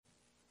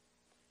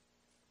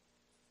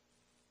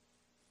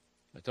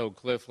told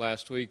Cliff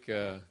last week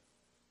that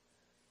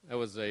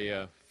was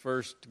a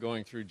first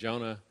going through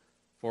Jonah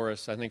for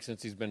us. I think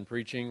since he's been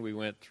preaching, we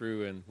went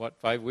through in,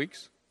 5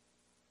 weeks?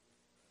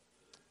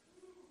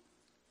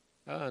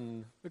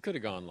 And we could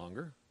have gone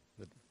longer.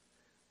 But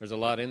there's a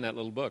lot in that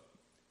little book.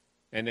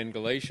 And in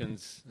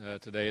Galatians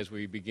today, as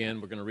we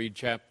begin, we're going to read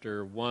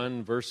chapter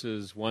 1,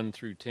 verses 1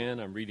 through 10.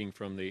 I'm reading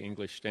from the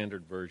English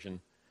Standard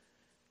Version.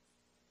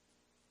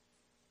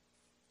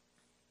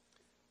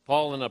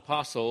 Paul, an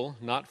apostle,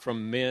 not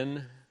from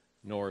men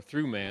nor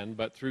through man,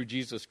 but through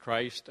Jesus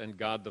Christ and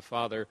God the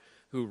Father,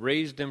 who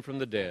raised him from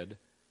the dead,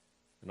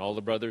 and all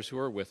the brothers who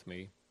are with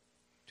me,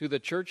 to the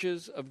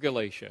churches of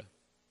Galatia.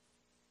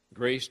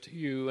 Grace to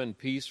you and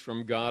peace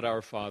from God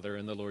our Father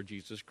and the Lord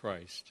Jesus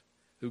Christ,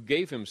 who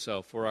gave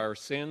himself for our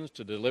sins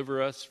to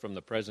deliver us from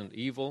the present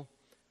evil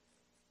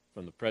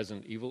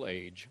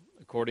age,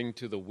 according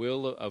to the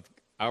will of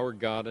our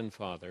God and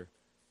Father,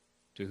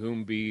 to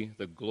whom be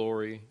the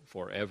glory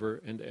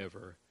forever and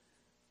ever.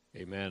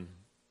 Amen.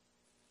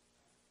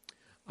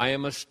 I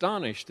am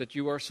astonished that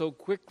you are so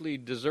quickly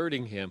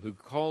deserting him who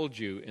called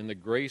you in the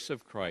grace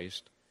of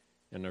Christ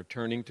and are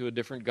turning to a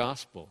different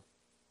gospel.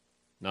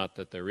 Not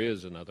that there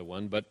is another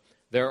one, but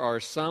there are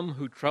some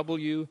who trouble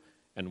you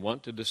and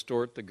want to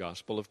distort the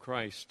gospel of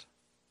Christ.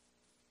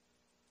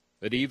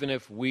 But even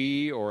if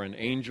we or an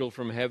angel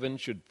from heaven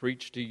should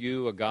preach to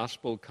you a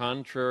gospel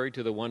contrary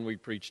to the one we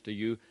preach to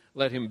you,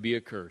 let him be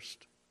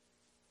accursed.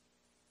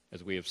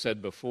 As we have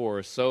said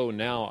before, so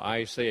now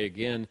I say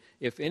again,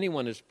 if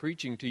anyone is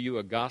preaching to you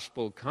a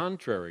gospel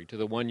contrary to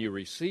the one you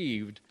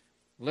received,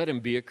 let him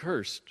be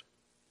accursed.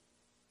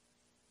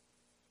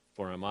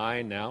 For am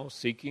I now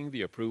seeking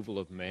the approval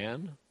of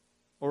man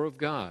or of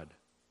God?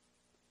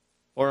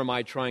 Or am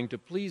I trying to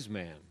please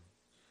man?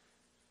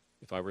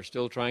 If I were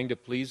still trying to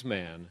please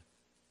man,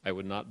 I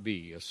would not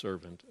be a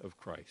servant of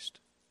Christ.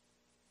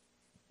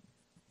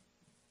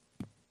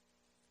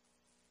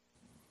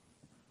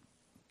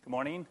 Good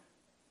morning.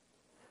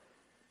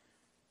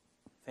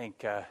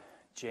 Thank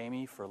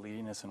Jamie for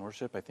leading us in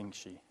worship. I think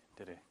she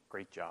did a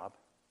great job.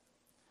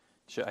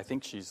 I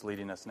think she's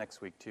leading us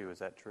next week too. Is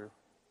that true?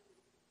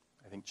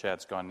 I think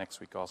Chad's gone next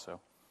week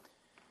also.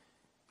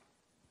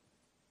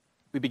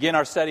 We begin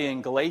our study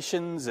in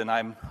Galatians, and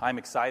I'm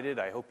excited.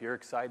 I hope you're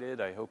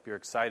excited. I hope you're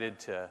excited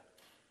to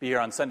be here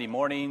on Sunday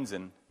mornings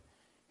and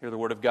hear the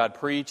Word of God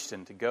preached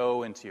and to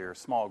go into your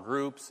small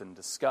groups and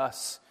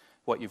discuss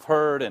what you've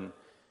heard and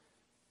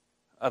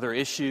other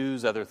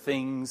issues, other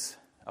things,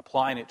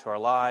 applying it to our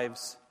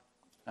lives.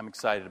 I'm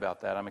excited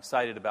about that. I'm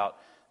excited about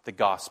the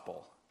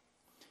gospel.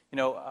 You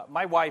know,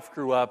 my wife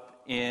grew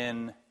up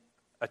in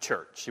a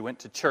church. She went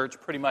to church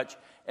pretty much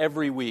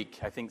every week,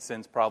 I think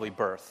since probably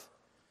birth.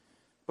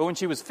 But when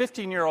she was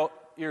 15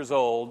 years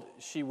old,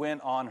 she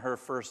went on her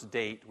first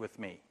date with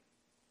me.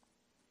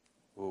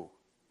 Ooh,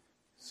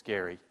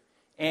 scary.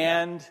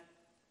 And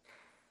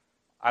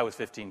I was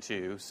 15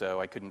 too,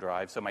 so I couldn't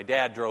drive. So my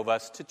dad drove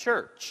us to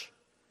church.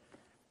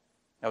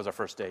 That was our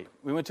first date.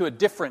 We went to a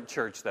different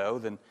church, though,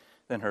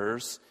 than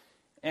hers.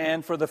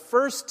 And for the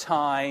first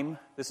time,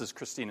 this is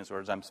Christina's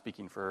words, I'm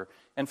speaking for her.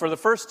 And for the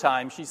first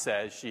time, she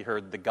says she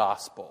heard the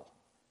gospel.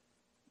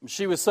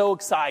 She was so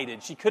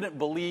excited. She couldn't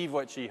believe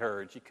what she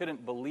heard. She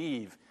couldn't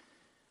believe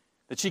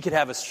that she could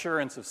have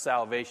assurance of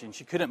salvation.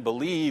 She couldn't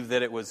believe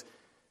that it was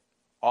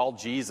all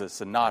Jesus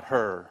and not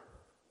her.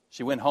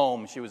 She went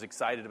home. She was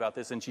excited about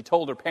this, and she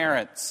told her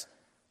parents.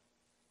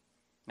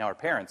 Now, her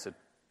parents had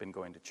been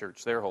going to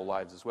church their whole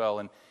lives as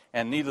well,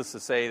 and needless to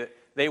say, that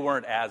they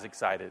weren't as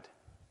excited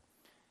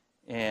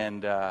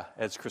and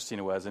as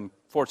Christina was. And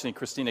fortunately,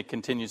 Christina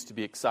continues to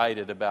be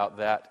excited about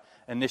that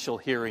initial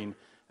hearing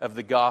of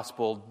the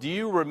gospel. Do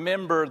you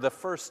remember the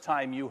first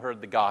time you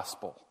heard the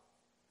gospel?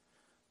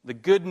 The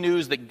good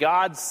news that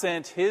God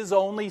sent His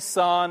only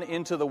Son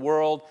into the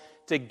world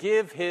to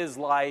give His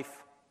life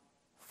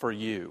for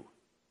you.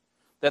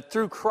 That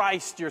through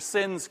Christ your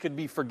sins could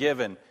be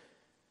forgiven.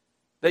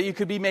 That you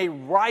could be made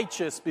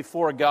righteous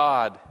before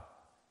God.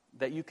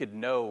 That you could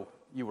know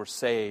you were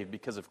saved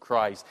because of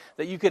Christ.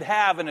 That you could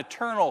have an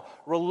eternal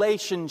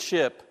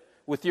relationship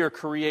with your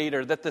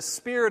Creator. That the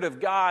Spirit of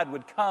God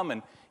would come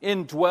and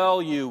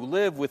indwell you,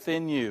 live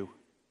within you.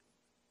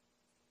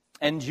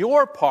 And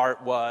your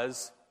part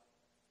was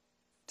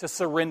to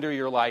surrender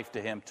your life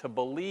to Him, to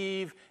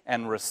believe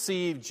and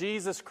receive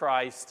Jesus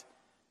Christ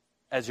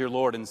as your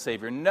Lord and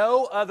Savior.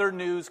 No other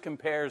news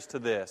compares to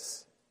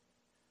this.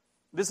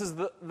 This is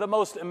the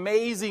most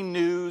amazing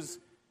news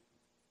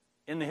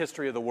in the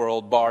history of the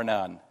world, bar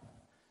none.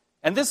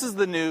 And this is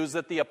the news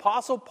that the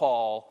Apostle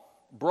Paul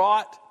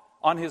brought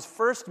on his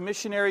first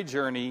missionary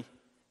journey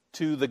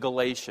to the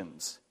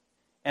Galatians.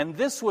 And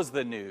this was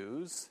the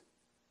news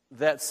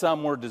that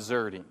some were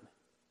deserting.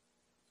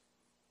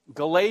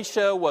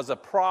 Galatia was a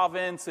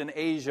province in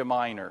Asia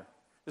Minor.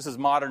 This is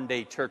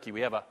modern-day Turkey.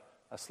 We have a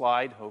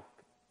slide. Oh,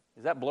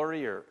 is that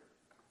blurry or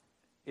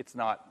it's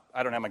not?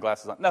 I don't have my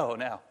glasses on. No,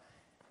 now.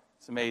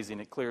 It's amazing.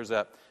 It clears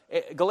up.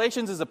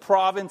 Galatians is a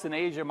province in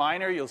Asia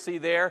Minor. You'll see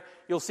there.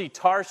 You'll see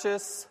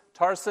Tarsus.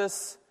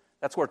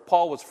 That's where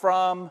Paul was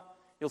from.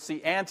 You'll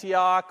see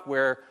Antioch,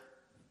 where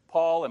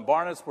Paul and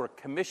Barnabas were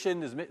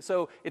commissioned.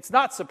 So it's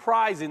not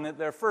surprising that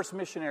their first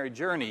missionary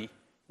journey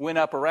went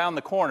up around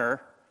the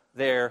corner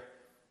there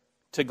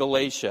to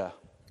Galatia.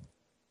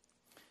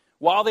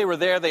 While they were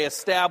there, they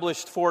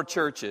established 4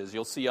 churches,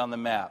 you'll see on the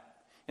map.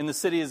 In the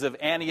cities of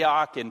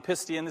Antioch and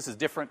Pisidian, this is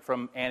different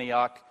from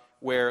Antioch,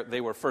 where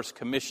they were first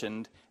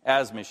commissioned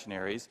as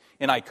missionaries.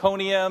 In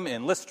Iconium,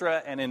 in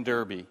Lystra, and in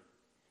Derbe.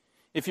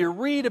 If you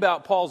read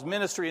about Paul's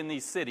ministry in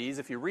these cities,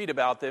 if you read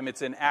about them,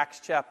 it's in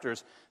Acts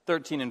chapters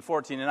 13 and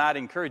 14, and I'd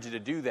encourage you to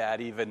do that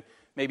even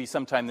maybe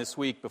sometime this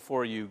week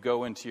before you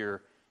go into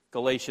your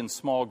Galatians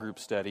small group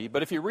study.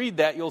 But if you read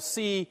that, you'll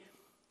see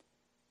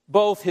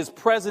both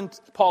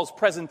Paul's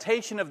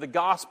presentation of the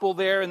gospel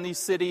there in these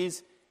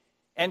cities,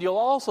 and you'll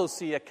also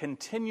see a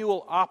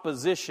continual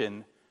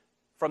opposition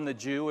from the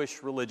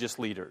Jewish religious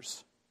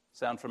leaders.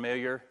 Sound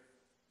familiar?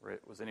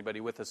 Was anybody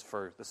with us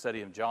for the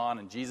study of John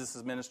and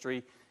Jesus'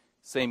 ministry?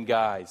 Same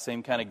guys,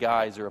 same kind of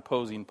guys are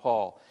opposing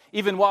Paul.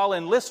 Even while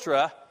in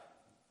Lystra,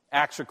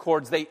 Acts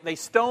records, they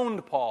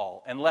stoned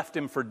Paul and left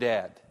him for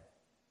dead.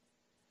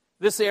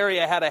 This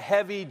area had a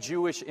heavy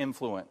Jewish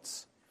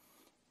influence.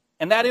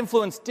 And that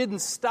influence didn't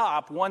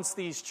stop once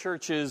these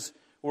churches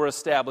were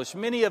established.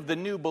 Many of the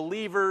new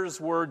believers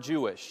were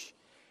Jewish.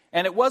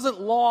 And it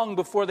wasn't long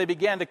before they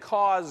began to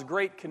cause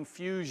great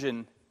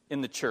confusion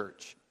in the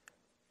church.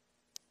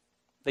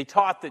 They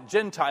taught that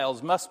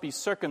Gentiles must be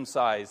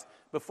circumcised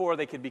before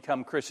they could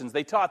become Christians.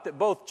 They taught that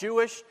both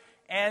Jewish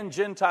and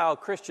Gentile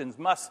Christians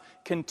must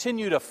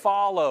continue to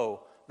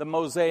follow the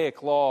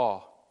Mosaic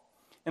law.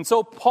 And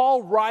so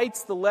Paul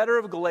writes the letter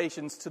of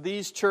Galatians to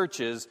these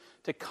churches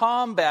to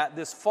combat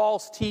this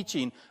false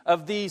teaching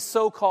of these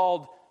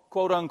so-called,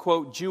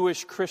 quote-unquote,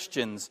 Jewish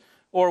Christians,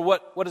 or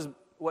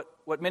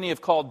what many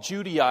have called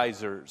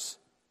Judaizers.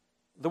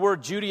 The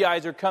word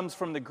Judaizer comes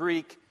from the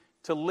Greek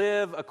to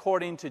live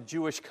according to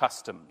Jewish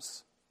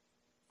customs.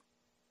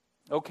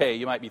 Okay,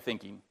 you might be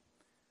thinking,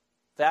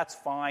 that's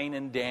fine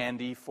and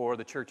dandy for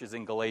the churches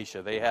in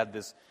Galatia. They had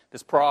this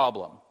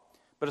problem.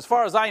 But as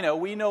far as I know,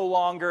 we no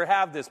longer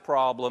have this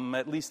problem,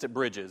 at least at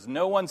Bridges.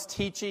 No one's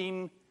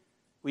teaching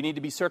we need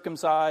to be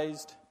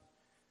circumcised.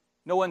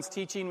 No one's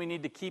teaching we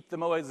need to keep the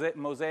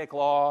Mosaic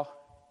law.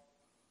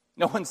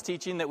 No one's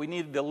teaching that we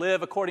need to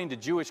live according to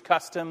Jewish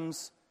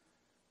customs.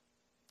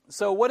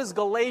 So what does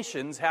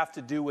Galatians have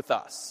to do with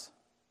us?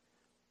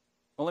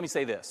 Well, let me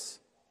say this.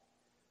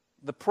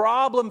 The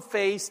problem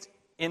faced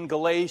in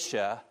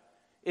Galatia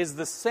is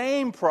the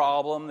same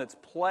problem that's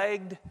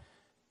plagued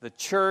the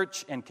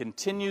church and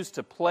continues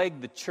to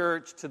plague the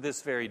church to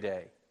this very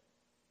day.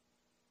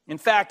 In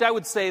fact, I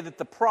would say that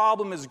the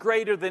problem is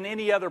greater than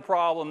any other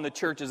problem the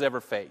church has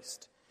ever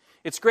faced.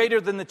 It's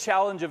greater than the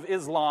challenge of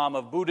Islam,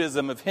 of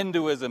Buddhism, of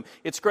Hinduism.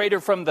 It's greater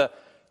from the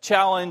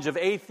challenge of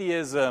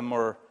atheism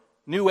or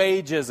New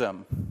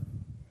Ageism.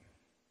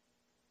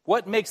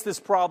 What makes this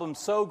problem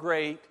so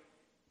great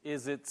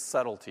is its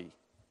subtlety.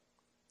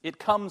 It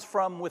comes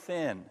from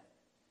within.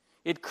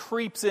 It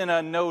creeps in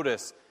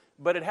unnoticed,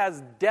 but it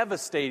has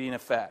devastating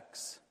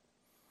effects.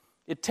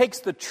 It takes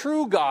the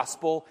true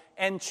gospel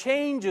and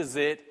changes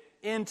it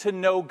into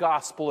no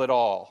gospel at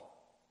all.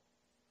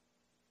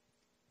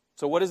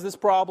 So what is this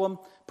problem?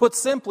 Put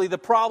simply, the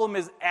problem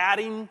is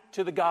adding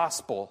to the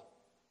gospel.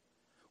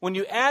 When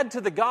you add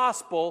to the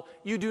gospel,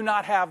 you do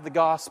not have the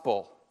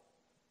gospel.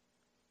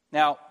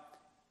 Now,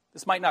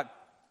 this might not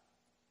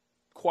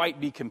quite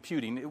be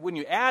computing. When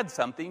you add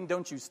something,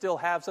 don't you still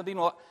have something?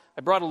 Well,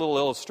 I brought a little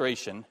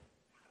illustration.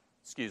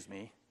 Excuse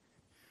me.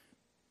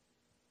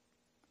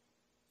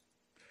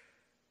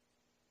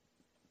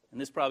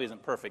 And this probably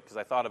isn't perfect because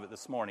I thought of it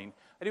this morning.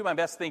 I do my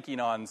best thinking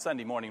on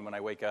Sunday morning when I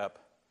wake up,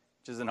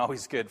 which isn't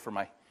always good for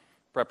my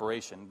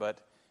preparation. But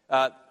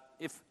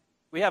if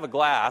we have a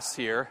glass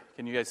here,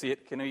 can you guys see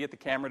it? Can we get the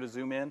camera to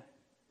zoom in?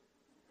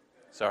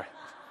 Sorry.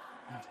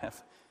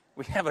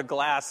 We have a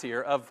glass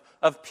here of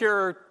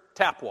pure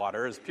tap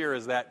water, as pure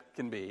as that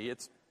can be.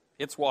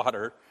 It's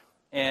water.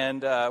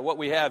 And what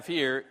we have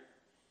here,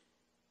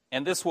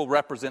 and this will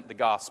represent the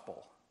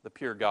gospel, the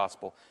pure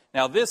gospel.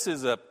 Now, this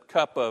is a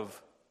cup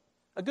of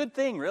a good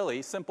thing,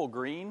 really, Simple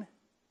Green.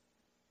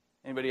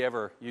 Anybody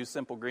ever use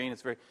Simple Green?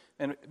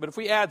 But if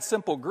we add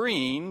Simple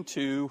Green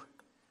to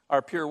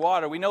our pure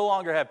water, we no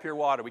longer have pure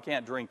water. We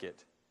can't drink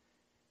it.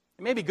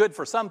 It may be good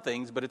for some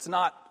things, but it's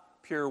not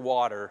pure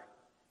water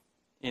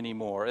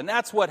anymore. And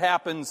that's what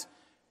happens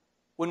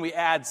when we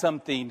add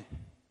something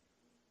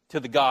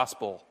to the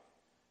gospel.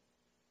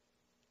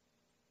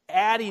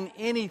 Adding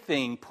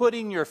anything,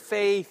 putting your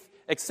faith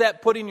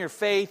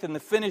in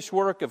the finished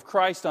work of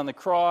Christ on the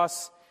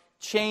cross,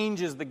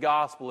 changes the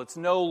gospel. It's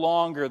no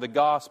longer the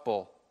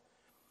gospel.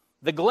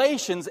 The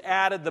Galatians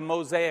added the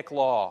Mosaic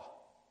law.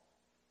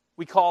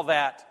 We call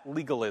that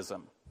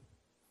legalism.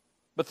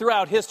 But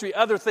throughout history,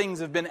 other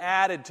things have been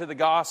added to the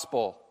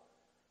gospel.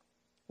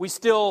 We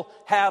still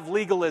have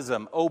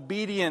legalism.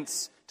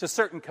 Obedience to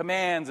certain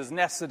commands is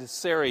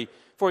necessary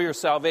for your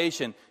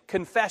salvation.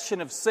 Confession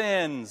of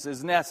sins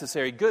is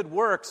necessary. Good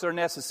works are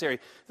necessary.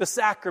 The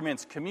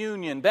sacraments,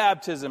 communion,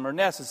 baptism are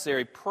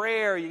necessary.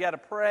 Prayer, you got to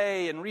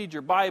pray and read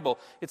your Bible.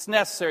 It's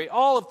necessary.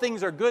 All of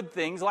things are good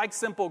things, like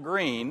Simple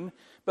Green.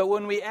 But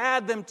when we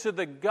add them to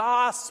the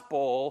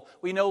gospel,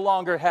 we no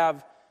longer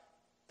have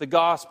the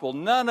gospel.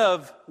 None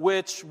of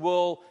which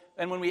will,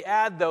 and when we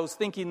add those,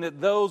 thinking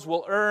that those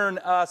will earn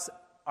us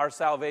our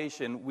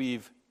salvation,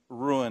 we've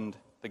ruined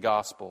the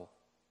gospel.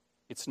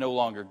 It's no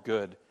longer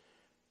good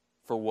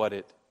for what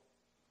it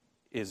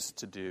is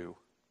to do.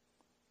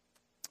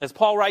 As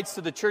Paul writes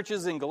to the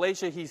churches in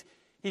Galatia,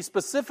 he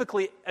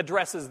specifically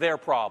addresses their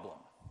problem.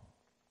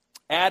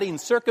 Adding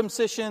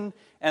circumcision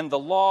and the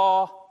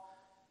law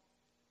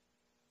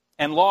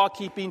and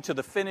law-keeping to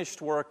the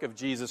finished work of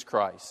Jesus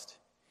Christ.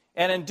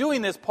 And in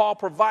doing this, Paul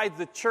provides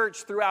the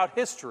church throughout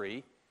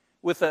history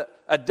with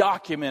a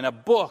document, a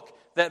book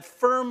that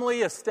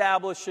firmly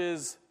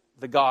establishes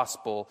the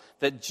gospel,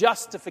 that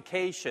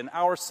justification,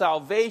 our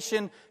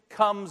salvation,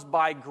 comes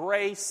by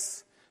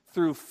grace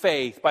through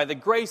faith, by the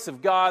grace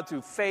of God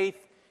through faith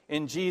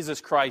in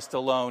Jesus Christ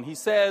alone. He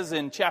says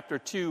in chapter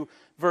 2,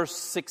 verse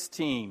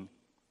 16,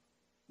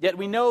 "Yet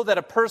we know that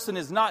a person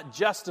is not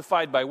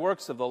justified by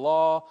works of the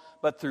law,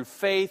 but through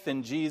faith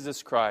in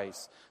Jesus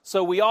Christ.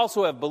 So we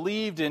also have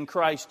believed in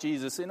Christ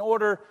Jesus in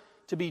order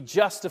to be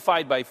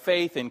justified by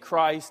faith in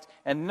Christ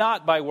and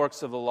not by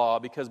works of the law,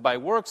 because by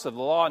works of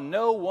the law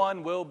no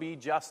one will be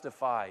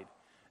justified."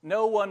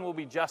 No one will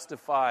be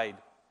justified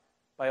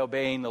by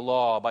obeying the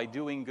law, by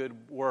doing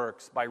good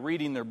works, by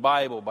reading their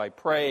Bible, by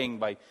praying,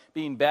 by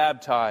being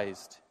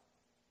baptized.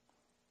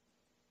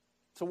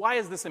 So why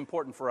is this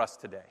important for us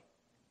today?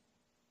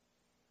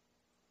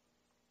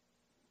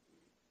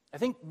 I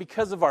think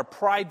because of our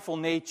prideful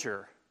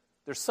nature,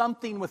 there's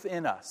something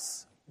within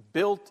us,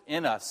 built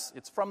in us.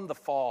 It's from the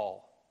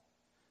fall.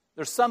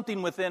 There's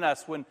something within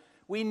us when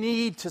we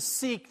need to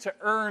seek to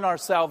earn our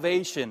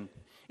salvation.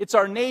 It's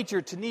our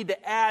nature to need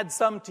to add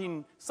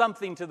something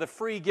to the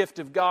free gift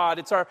of God.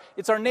 It's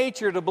our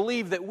nature to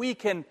believe that we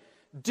can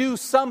do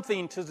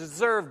something to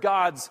deserve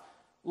God's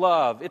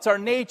love. It's our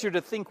nature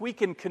to think we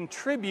can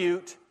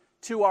contribute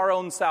to our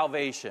own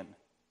salvation.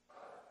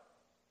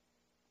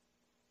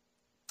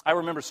 I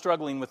remember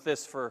struggling with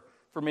this for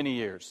many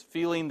years,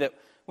 feeling that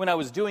when I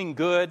was doing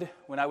good,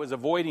 when I was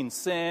avoiding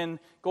sin,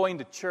 going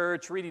to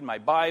church, reading my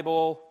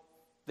Bible,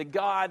 that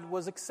God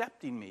was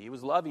accepting me. He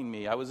was loving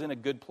me. I was in a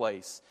good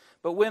place.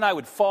 But when I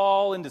would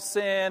fall into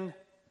sin,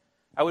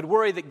 I would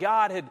worry that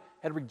God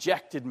had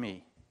rejected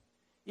me.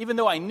 Even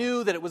though I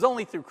knew that it was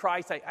only through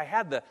Christ, I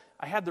had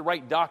the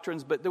right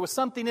doctrines, but there was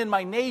something in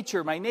my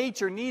nature. My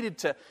nature needed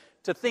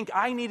to think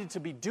I needed to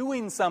be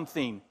doing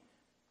something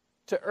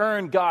to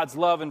earn God's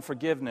love and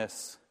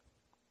forgiveness.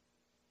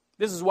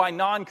 This is why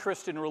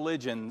non-Christian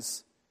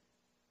religions,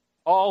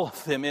 all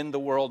of them in the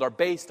world, are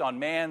based on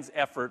man's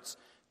efforts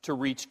to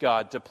reach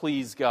God, to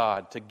please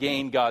God, to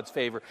gain God's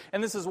favor.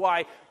 And this is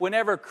why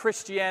whenever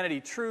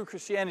Christianity, true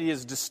Christianity,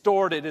 is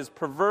distorted, is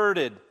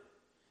perverted,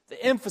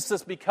 the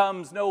emphasis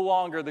becomes no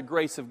longer the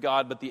grace of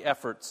God, but the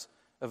efforts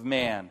of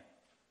man.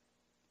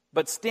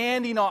 But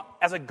standing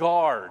as a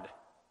guard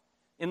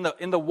in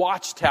the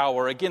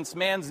watchtower against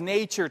man's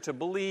nature to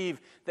believe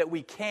that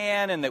we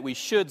can and that we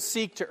should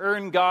seek to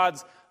earn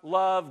God's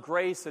love,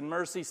 grace, and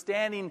mercy,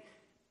 standing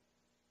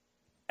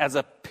as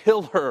a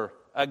pillar,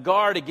 a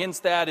guard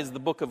against that, is the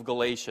book of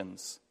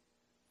Galatians.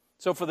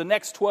 So for the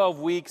next 12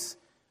 weeks,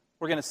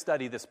 we're going to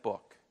study this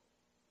book.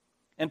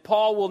 And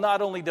Paul will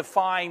not only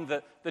define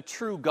the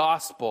true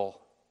gospel,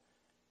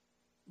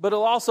 but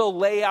he'll also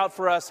lay out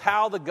for us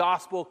how the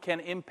gospel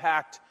can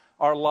impact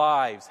our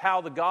lives, how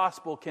the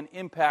gospel can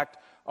impact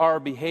our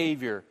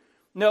behavior.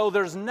 No,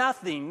 there's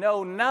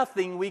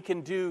nothing we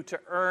can do to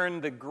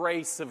earn the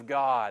grace of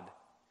God,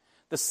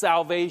 the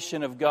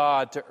salvation of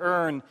God, to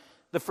earn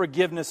the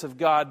forgiveness of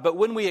God. But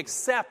when we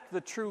accept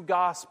the true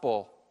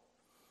gospel,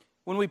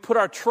 when we put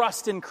our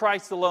trust in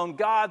Christ alone,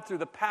 God, through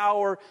the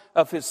power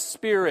of His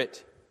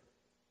Spirit,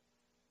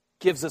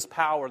 gives us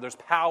power. There's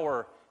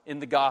power in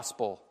the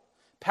gospel.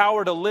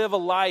 Power to live a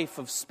life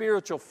of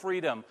spiritual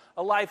freedom,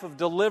 a life of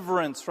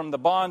deliverance from the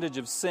bondage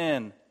of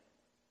sin,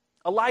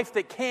 a life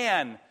that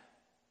can,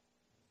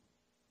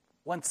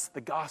 once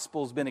the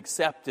gospel's been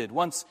accepted,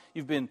 once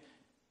you've been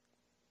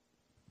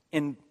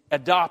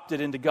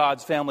adopted into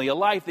God's family, a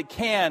life that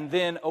can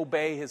then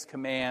obey His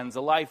commands,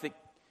 a life that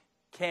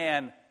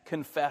can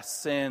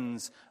confess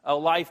sins, a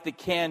life that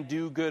can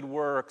do good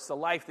works, a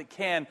life that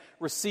can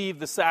receive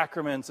the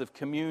sacraments of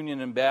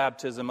communion and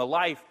baptism, a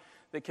life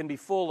that can be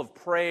full of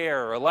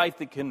prayer, a life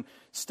that can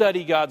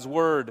study God's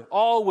Word,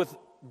 all with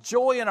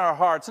joy in our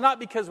hearts, not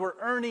because we're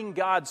earning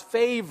God's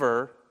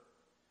favor,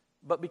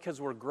 but because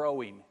we're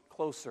growing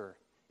closer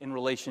in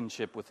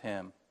relationship with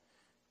Him.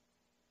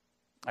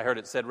 I heard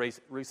it said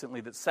recently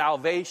that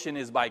salvation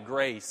is by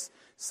grace.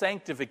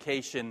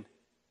 Sanctification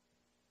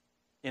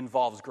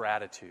involves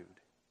gratitude.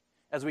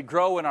 As we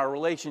grow in our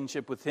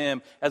relationship with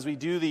Him, as we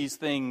do these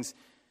things,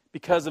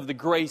 because of the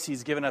grace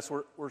He's given us,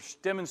 we're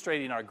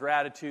demonstrating our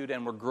gratitude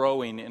and we're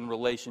growing in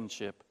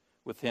relationship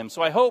with him.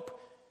 So I hope,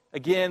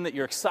 again, that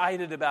you're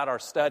excited about our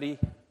study,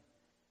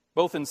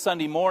 both in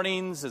Sunday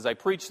mornings as I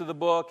preach to the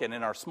book and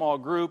in our small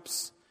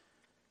groups.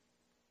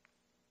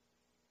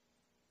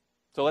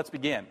 So let's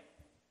begin.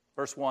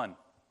 Verse 1.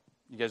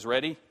 You guys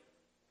ready?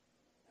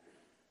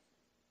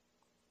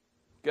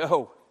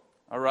 Go.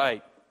 All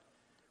right.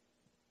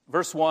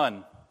 Verse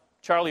 1.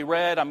 Charlie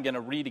read. I'm going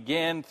to read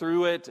again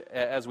through it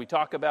as we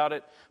talk about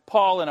it.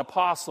 Paul, an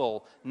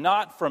apostle,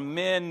 not from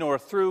men nor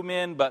through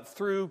men, but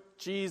through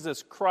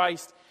Jesus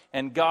Christ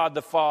and God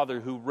the Father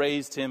who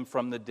raised him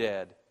from the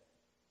dead.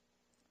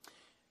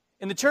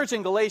 In the church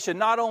in Galatia,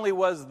 not only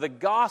was the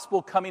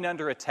gospel coming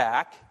under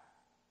attack,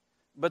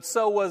 but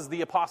so was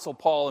the apostle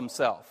Paul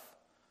himself.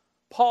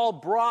 Paul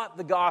brought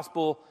the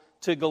gospel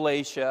to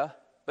Galatia,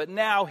 but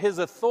now his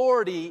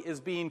authority is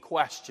being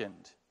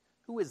questioned.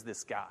 Who is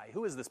this guy?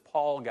 Who is this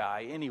Paul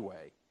guy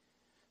anyway?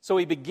 So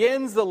he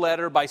begins the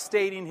letter by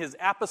stating his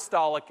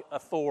apostolic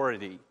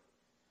authority.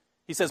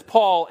 He says,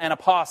 Paul, an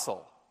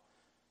apostle.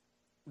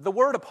 The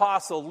word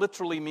apostle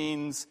literally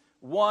means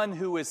one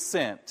who is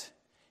sent.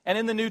 And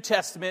in the New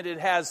Testament, it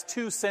has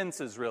two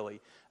senses,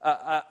 really.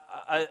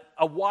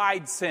 A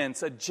wide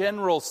sense, a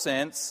general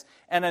sense,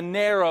 and a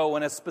narrow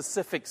and a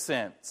specific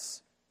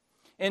sense.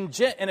 In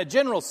a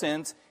general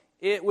sense,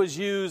 it was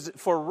used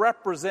for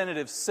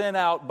representatives sent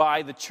out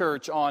by the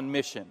church on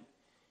mission.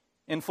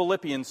 In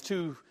Philippians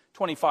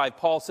 2:25,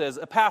 Paul says,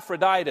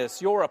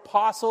 Epaphroditus, your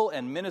apostle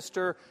and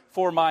minister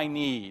for my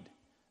need.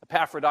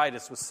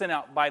 Epaphroditus was sent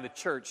out by the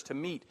church to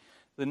meet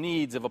the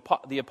needs of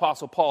the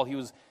apostle Paul. He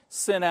was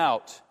sent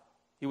out.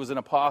 He was an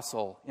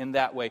apostle in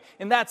that way.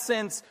 In that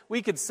sense,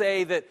 we could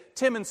say that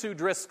Tim and Sue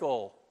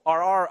Driscoll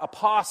are our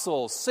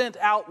apostles, sent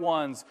out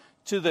ones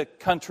to the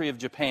country of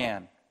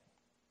Japan.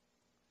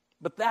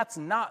 But that's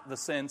not the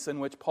sense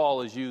in which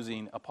Paul is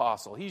using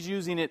apostle. He's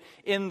using it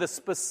in the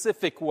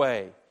specific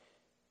way.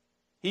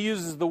 He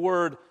uses the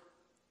word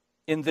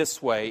in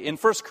this way. In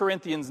 1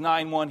 Corinthians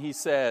 9:1, he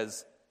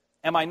says,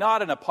 Am I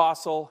not an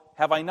apostle?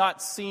 Have I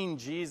not seen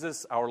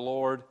Jesus our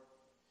Lord?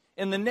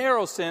 In the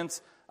narrow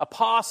sense,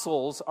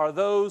 apostles are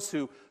those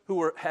who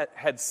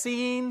had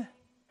seen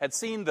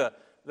the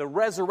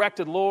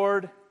resurrected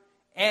Lord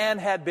and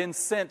had been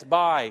sent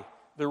by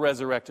the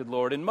resurrected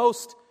Lord. In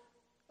most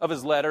of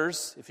his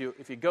letters, if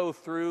you go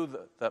through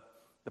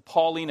the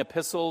Pauline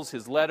epistles,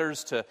 his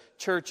letters to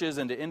churches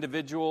and to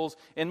individuals,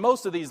 in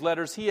most of these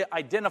letters, he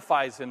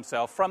identifies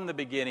himself from the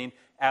beginning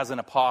as an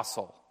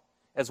apostle,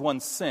 as one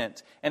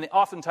sent. And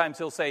oftentimes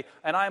he'll say,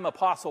 and I'm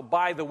apostle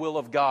by the will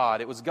of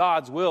God. It was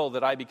God's will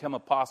that I become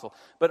apostle.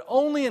 But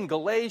only in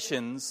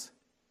Galatians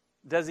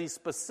does he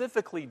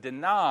specifically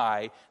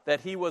deny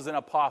that he was an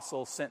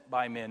apostle sent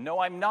by men. No,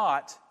 I'm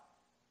not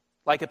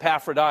like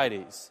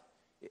Epaphroditus.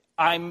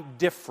 I'm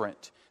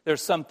different.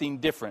 There's something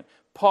different.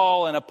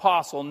 Paul, an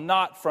apostle,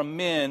 not from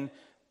men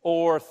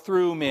or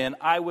through men.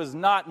 I was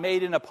not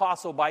made an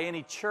apostle by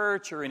any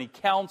church or any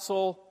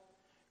council.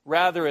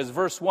 Rather, as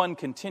verse 1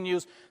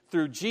 continues,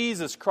 through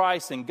Jesus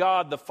Christ and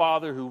God the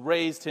Father who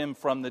raised him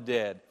from the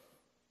dead.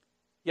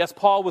 Yes,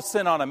 Paul was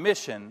sent on a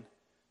mission,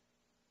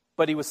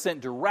 but he was sent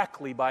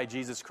directly by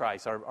Jesus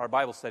Christ. Our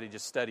Bible study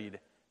just studied,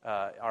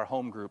 our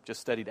home group just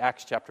studied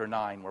Acts chapter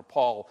 9, where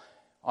Paul,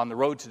 on the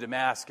road to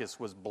Damascus,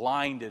 was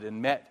blinded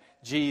and met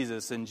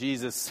Jesus, and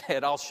Jesus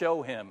said, I'll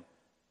show him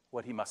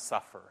what he must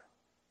suffer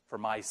for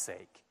my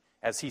sake,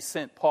 as he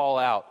sent Paul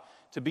out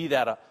to be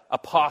that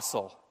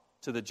apostle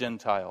to the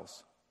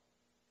Gentiles.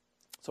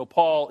 So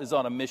Paul is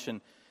on a mission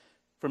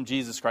from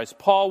Jesus Christ.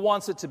 Paul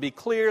wants it to be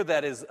clear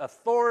that his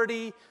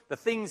authority, the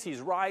things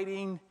he's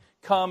writing,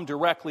 come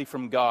directly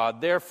from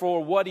God.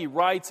 Therefore, what he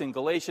writes in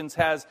Galatians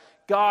has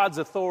God's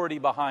authority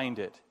behind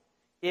it.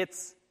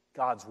 It's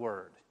God's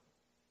word.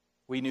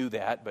 We knew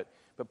that, but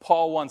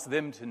Paul wants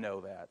them to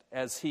know that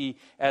as he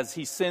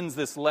sends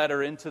this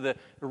letter into the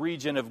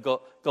region of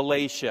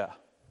Galatia.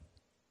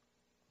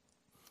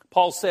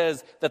 Paul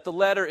says that the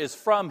letter is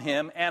from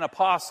him, an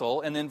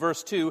apostle, and then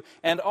verse 2,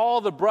 and all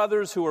the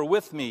brothers who are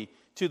with me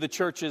to the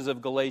churches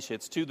of Galatia.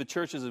 It's to the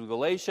churches of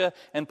Galatia,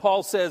 and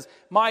Paul says,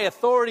 my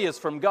authority is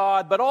from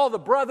God, but all the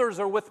brothers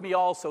are with me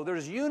also.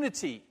 There's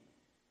unity.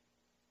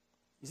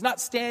 He's not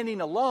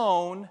standing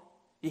alone.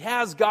 He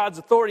has God's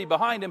authority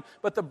behind him,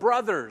 but the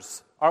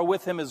brothers are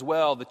with him as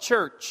well. The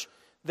church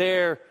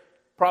there,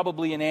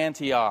 probably in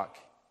Antioch,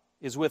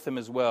 is with him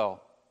as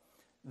well.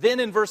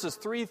 Then in verses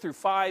 3 through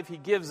 5, he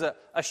gives a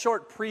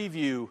short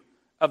preview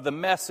of the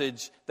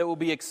message that will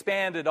be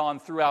expanded on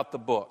throughout the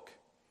book.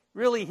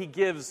 Really, he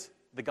gives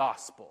the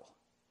gospel.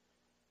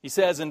 He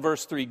says in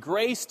verse 3,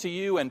 grace to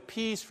you and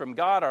peace from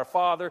God our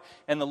Father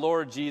and the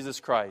Lord Jesus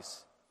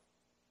Christ.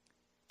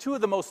 Two of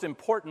the most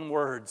important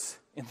words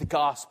in the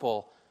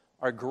gospel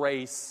are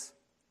grace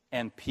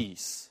and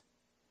peace.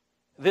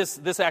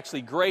 This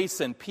actually, grace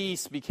and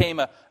peace,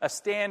 became a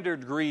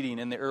standard greeting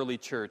in the early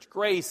church.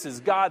 Grace is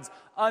God's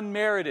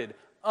unmerited,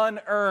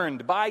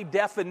 unearned, by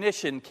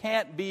definition,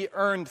 can't be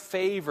earned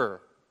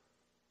favor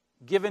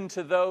given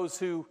to those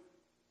who,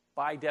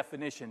 by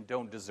definition,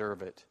 don't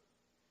deserve it.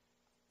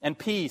 And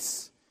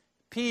peace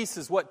Peace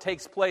is what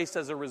takes place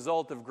as a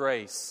result of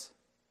grace.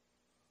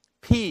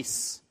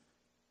 Peace,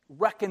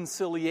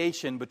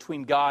 reconciliation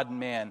between God and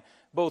man.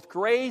 Both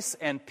grace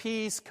and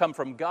peace come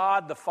from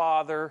God the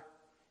Father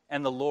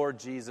and the Lord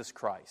Jesus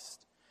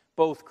Christ.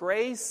 Both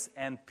grace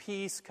and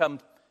peace come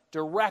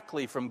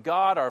directly from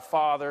God our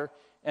Father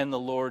and the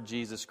Lord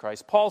Jesus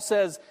Christ. Paul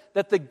says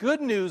that the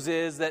good news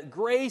is that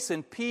grace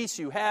and peace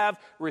you have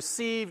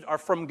received are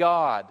from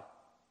God.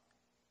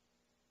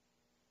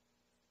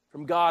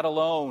 From God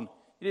alone.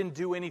 You didn't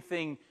do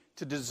anything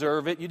to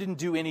deserve it. You didn't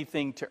do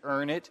anything to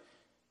earn it.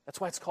 That's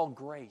why it's called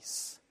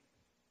grace.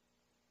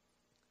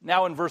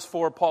 Now in verse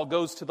 4, Paul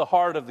goes to the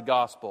heart of the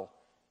gospel.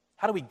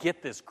 How do we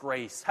get this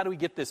grace? How do we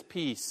get this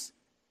peace?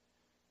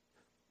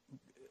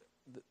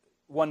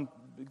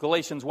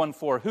 Galatians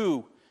 1:4,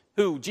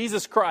 who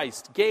Jesus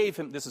Christ gave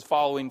him, this is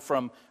following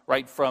from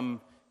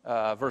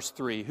verse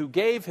 3, who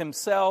gave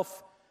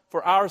himself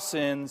for our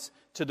sins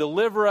to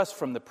deliver us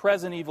from the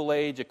present evil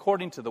age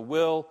according to the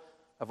will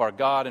of our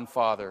God and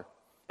Father.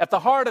 At the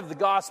heart of the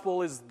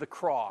gospel is the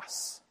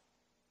cross.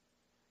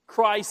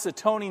 Christ's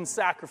atoning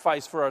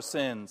sacrifice for our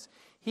sins.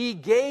 He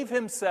gave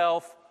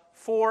himself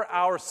for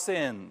our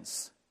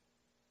sins.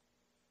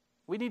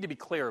 We need to be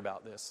clear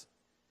about this.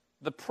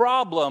 The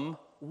problem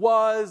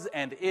was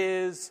and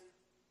is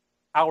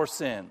our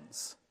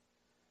sins.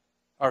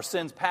 Our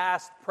sins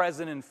past,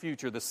 present, and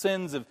future. The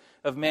sins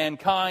of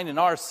mankind and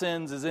our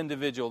sins as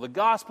individual. The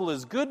gospel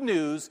is good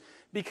news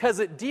because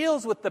it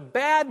deals with the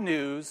bad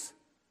news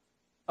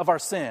of our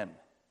sin.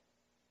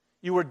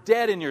 You were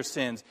dead in your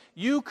sins.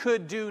 You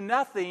could do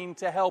nothing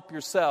to help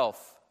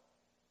yourself.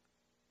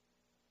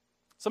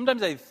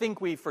 Sometimes I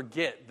think we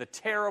forget the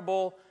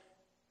terrible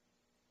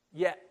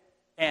yet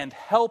and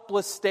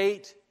helpless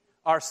state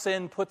our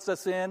sin puts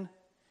us in.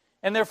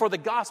 And therefore the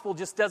gospel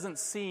just doesn't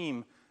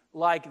seem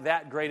like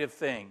that great of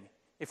thing.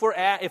 If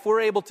we're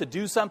able to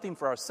do something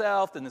for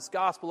ourselves, then this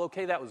gospel,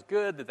 okay, that was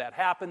good that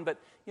happened, but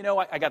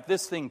I got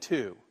this thing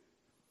too.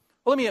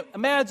 Well, let me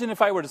imagine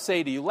if I were to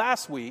say to you,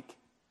 last week,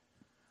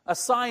 a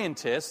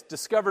scientist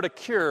discovered a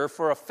cure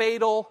for a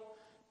fatal,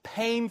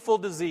 painful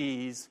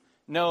disease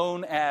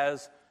known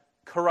as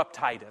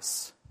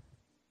corruptitis.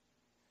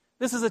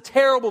 This is a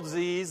terrible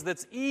disease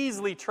that's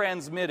easily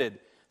transmitted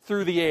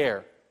through the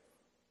air.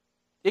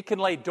 It can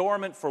lay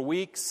dormant for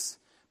weeks,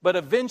 but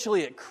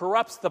eventually it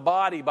corrupts the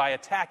body by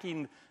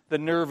attacking the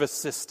nervous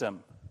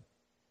system.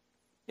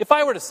 If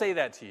I were to say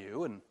that to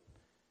you, and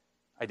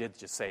I did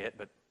just say it,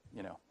 but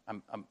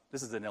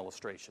this is an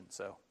illustration,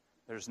 so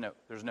there's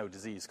no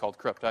disease called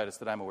corruptitis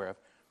that I'm aware of.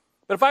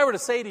 But if I were to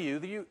say to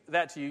you,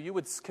 you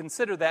would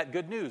consider that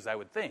good news, I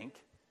would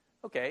think.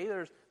 Okay,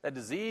 there's that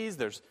disease,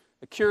 there's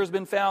a cure has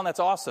been found, that's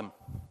awesome.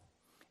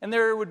 And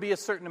there would be a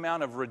certain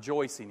amount of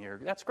rejoicing here.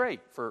 That's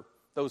great for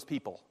those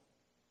people.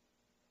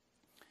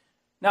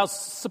 Now,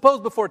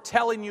 suppose before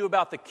telling you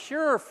about the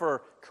cure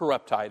for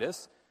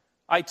corruptitis,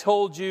 I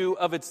told you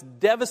of its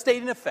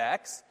devastating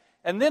effects,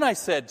 and then I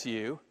said to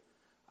you,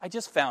 I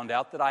just found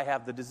out that I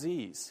have the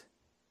disease.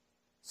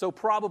 So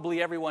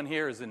probably everyone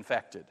here is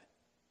infected.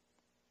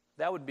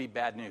 That would be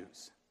bad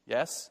news,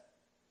 yes?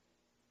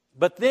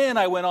 But then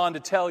I went on to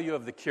tell you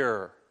of the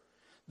cure.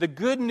 The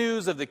good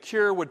news of the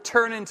cure would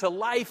turn into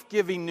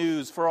life-giving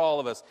news for all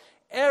of us.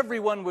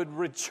 Everyone would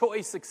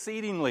rejoice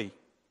exceedingly.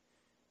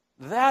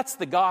 That's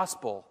the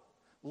gospel.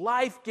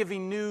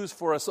 Life-giving news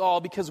for us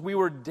all because we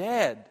were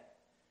dead.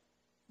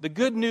 The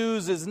good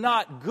news is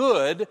not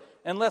good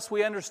unless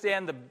we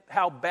understand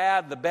how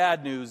bad the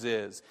bad news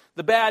is.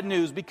 The bad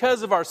news,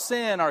 because of our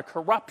sin, our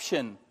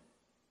corruption,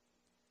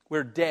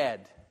 we're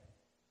dead.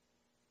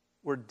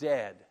 We're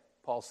dead,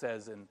 Paul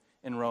says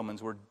in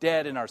Romans. We're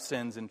dead in our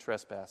sins and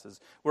trespasses.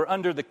 We're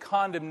under the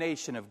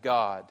condemnation of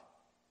God.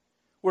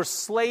 We're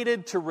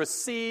slated to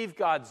receive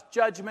God's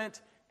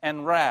judgment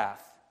and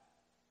wrath.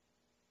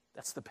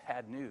 That's the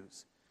bad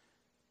news.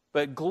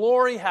 But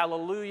glory,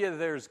 hallelujah,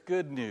 there's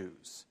good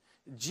news.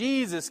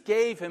 Jesus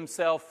gave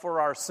himself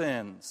for our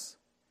sins.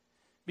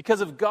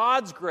 Because of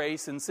God's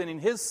grace in sending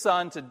his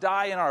Son to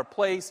die in our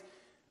place,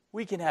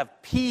 we can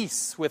have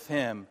peace with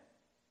him.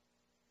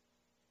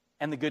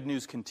 And the good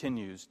news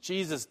continues.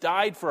 Jesus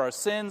died for our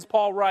sins,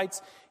 Paul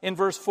writes in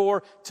verse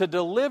 4, to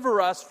deliver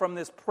us from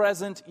this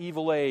present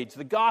evil age.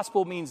 The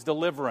gospel means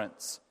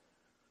deliverance.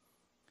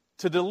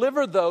 To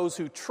deliver those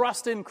who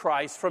trust in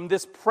Christ from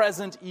this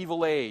present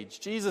evil age.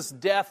 Jesus'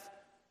 death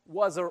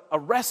was a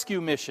rescue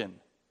mission.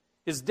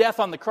 His death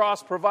on the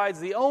cross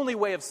provides the only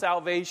way of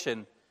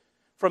salvation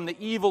from the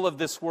evil of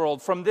this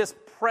world, from this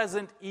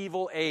present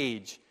evil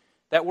age.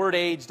 That word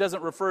age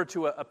doesn't refer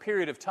to a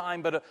period of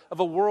time, but of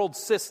a world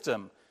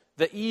system.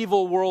 The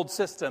evil world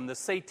system, the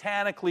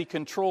satanically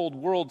controlled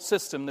world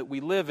system that we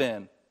live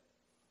in.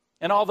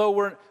 And although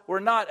we're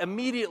not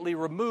immediately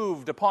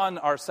removed upon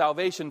our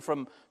salvation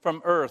from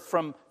earth,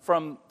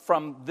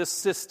 from this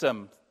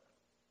system,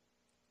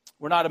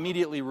 we're not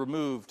immediately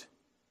removed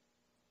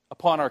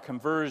upon our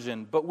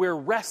conversion, but we're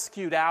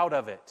rescued out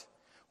of it.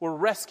 We're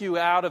rescued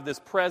out of this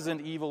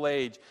present evil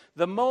age.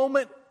 The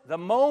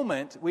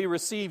moment we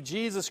receive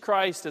Jesus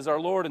Christ as our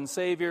Lord and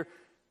Savior,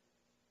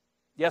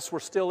 Yes, we're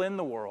still in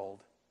the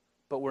world,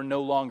 but we're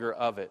no longer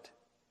of it.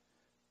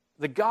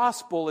 The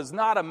gospel is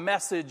not a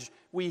message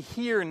we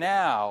hear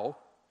now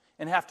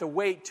and have to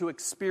wait to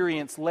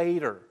experience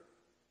later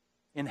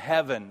in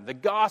heaven. The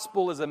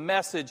gospel is a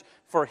message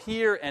for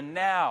here and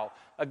now,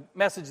 a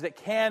message that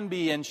can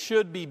be and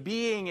should be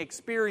being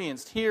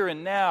experienced here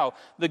and now.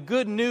 The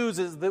good news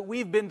is that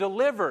we've been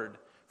delivered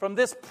from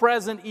this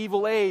present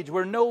evil age.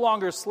 We're no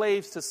longer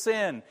slaves to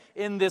sin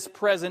in this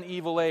present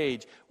evil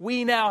age.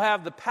 We now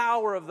have the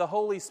power of the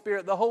Holy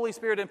Spirit. The Holy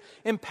Spirit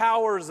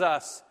empowers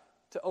us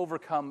to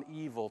overcome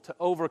evil, to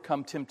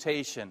overcome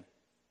temptation,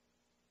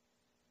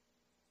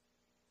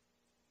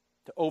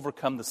 to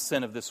overcome the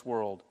sin of this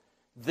world.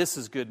 This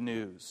is good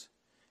news.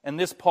 And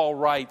this, Paul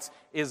writes,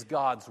 is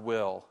God's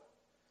will.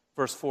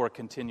 Verse 4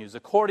 continues,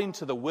 according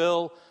to the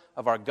will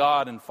of our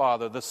God and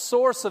Father. The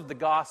source of the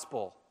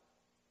gospel,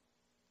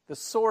 the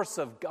source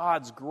of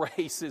God's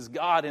grace is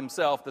God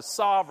Himself, the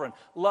sovereign,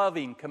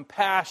 loving,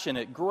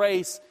 compassionate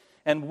grace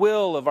and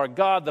will of our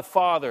God the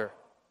Father.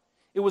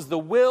 It was the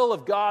will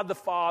of God the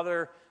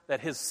Father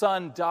that His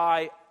Son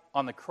die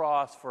on the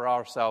cross for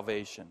our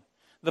salvation.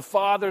 The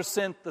Father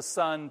sent the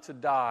Son to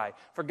die.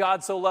 For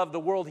God so loved the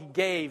world, He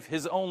gave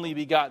His only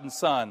begotten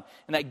Son.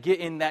 And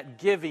in that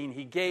giving,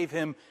 He gave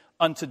Him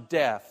unto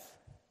death.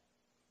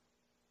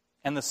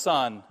 And the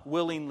Son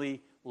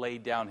willingly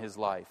laid down His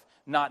life.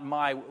 Not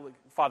my,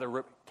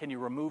 Father, can you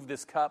remove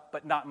this cup?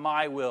 But not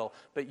my will,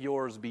 but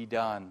yours be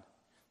done.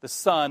 The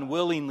Son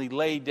willingly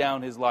laid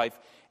down His life.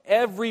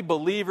 Every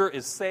believer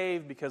is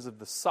saved because of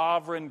the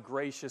sovereign,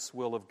 gracious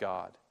will of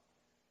God.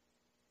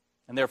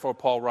 And therefore,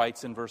 Paul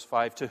writes in verse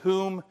 5, to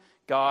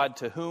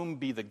whom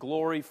be the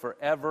glory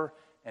forever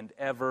and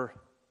ever.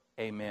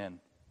 Amen.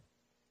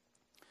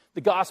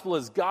 The gospel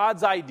is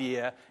God's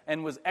idea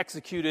and was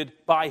executed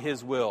by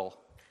His will.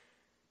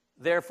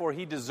 Therefore,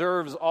 He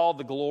deserves all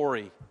the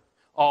glory,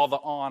 all the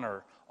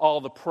honor,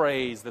 all the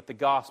praise that the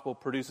gospel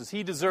produces.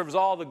 He deserves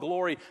all the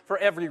glory for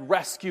every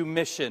rescue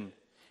mission,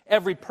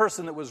 every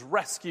person that was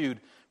rescued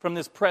from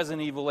this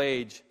present evil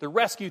age. The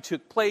rescue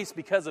took place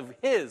because of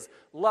His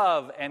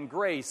love and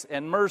grace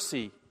and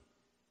mercy.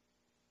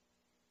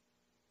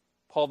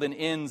 Paul then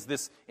ends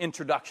this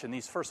introduction,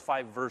 these first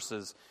 5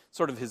 verses,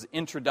 sort of his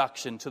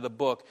introduction to the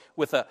book,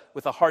 with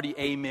a hearty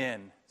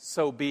amen,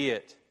 so be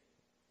it.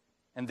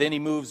 And then he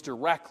moves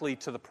directly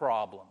to the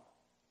problem.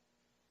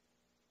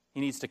 He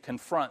needs to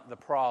confront the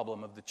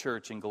problem of the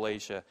church in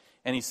Galatia.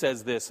 And he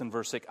says this in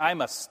verse 6,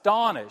 I'm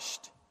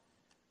astonished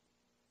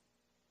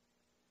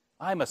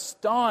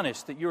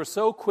that you are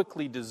so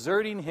quickly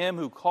deserting Him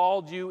who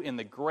called you in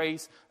the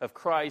grace of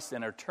Christ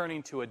and are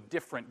turning to a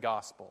different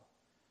gospel.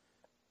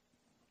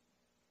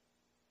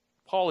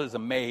 Paul is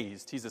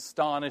amazed. He's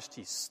astonished.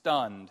 He's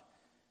stunned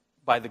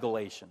by the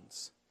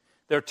Galatians.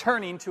 They're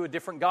turning to a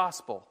different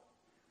gospel.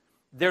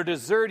 They're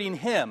deserting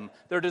Him.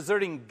 They're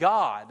deserting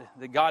God.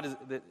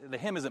 The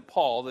Him isn't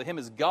Paul. The Him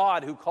is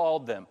God who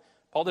called them.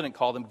 Paul didn't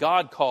call them.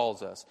 God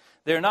calls us.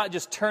 They're not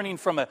just turning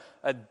from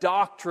a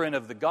doctrine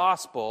of the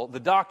gospel,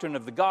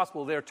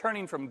 they're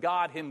turning from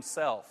God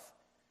Himself.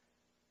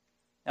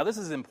 Now, this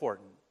is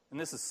important, and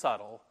this is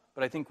subtle,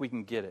 but I think we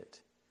can get it.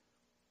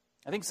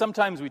 I think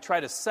sometimes we try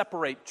to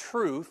separate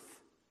truth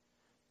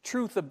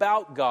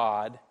about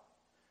God,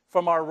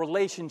 from our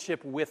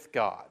relationship with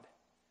God.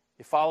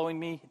 You following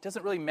me? It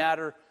doesn't really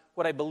matter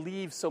what I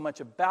believe so much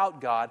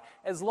about God,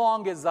 as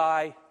long as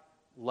I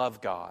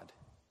love God.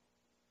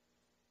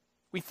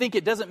 We think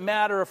it doesn't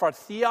matter if our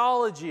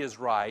theology is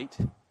right,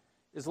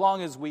 as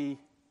long as we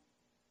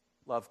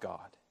love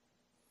God.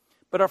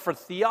 But if our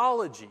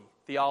theology,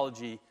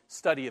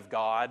 study of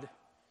God,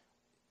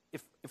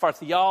 if our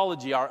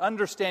theology, our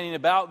understanding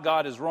about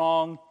God is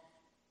wrong,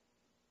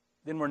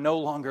 then we're no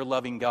longer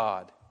loving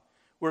God.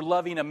 We're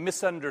loving a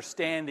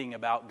misunderstanding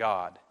about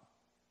God.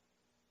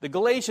 The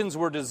Galatians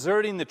were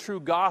deserting the true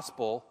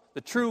gospel,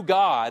 the true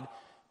God,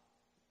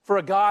 for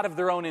a God of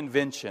their own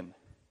invention.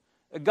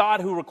 A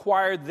God who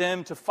required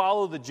them to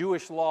follow the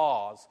Jewish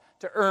laws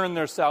to earn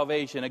their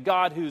salvation. A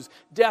God whose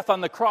death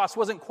on the cross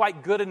wasn't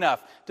quite good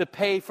enough to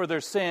pay for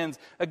their sins.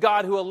 A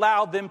God who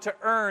allowed them to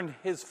earn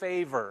His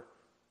favor.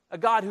 A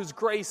God whose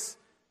grace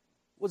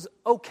was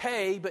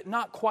okay, but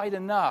not quite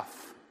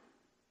enough.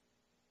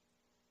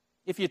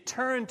 If you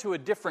turn to a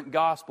different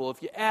gospel,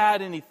 if you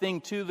add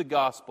anything to the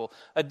gospel,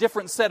 a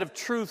different set of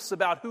truths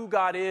about who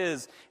God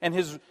is and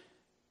His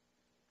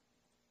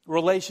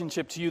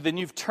relationship to you, then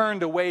you've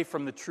turned away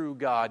from the true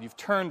God. You've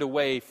turned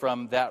away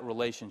from that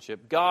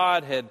relationship.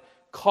 God had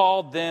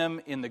called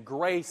them in the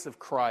grace of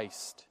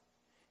Christ.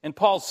 And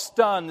Paul's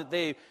stunned that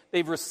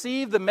they've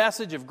received the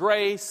message of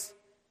grace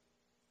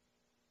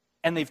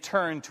and they've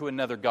turned to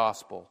another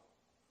gospel.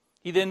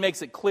 He then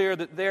makes it clear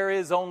that there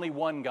is only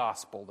one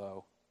gospel,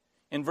 though.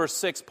 In verse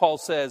 6, Paul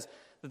says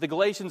that the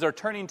Galatians are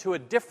turning to a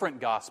different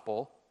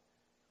gospel.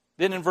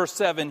 Then in verse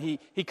 7,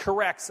 he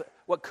corrects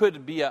what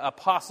could be a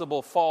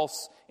possible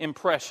false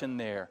impression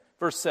there.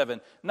 Verse 7,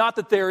 not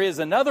that there is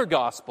another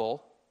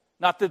gospel,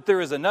 not that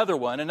there is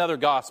another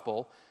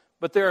gospel,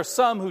 but there are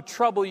some who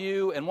trouble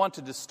you and want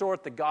to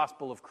distort the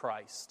gospel of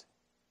Christ.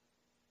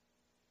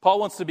 Paul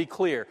wants to be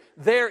clear.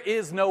 There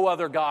is no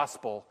other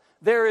gospel.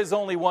 There is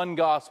only one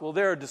gospel.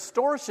 There are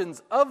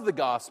distortions of the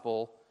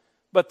gospel,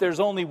 but there's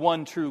only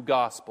one true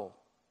gospel.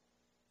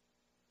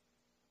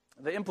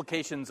 The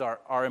implications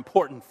are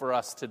important for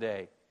us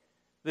today.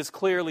 This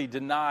clearly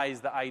denies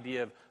the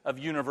idea of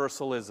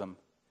universalism,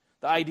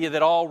 the idea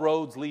that all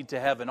roads lead to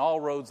heaven, all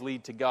roads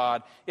lead to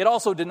God. It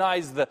also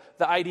denies the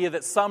idea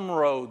that some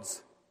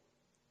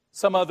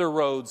other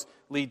roads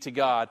lead to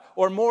God,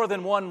 or more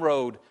than one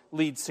road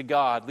leads to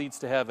God, leads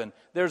to heaven.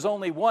 There's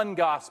only one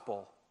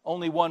gospel,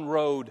 only one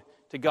road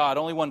to God,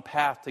 only one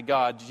path to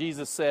God.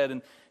 Jesus said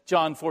in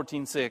John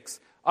 14:6,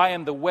 I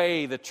am the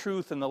way, the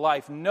truth, and the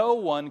life. No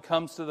one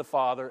comes to the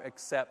Father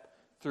except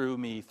through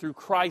me. Through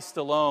Christ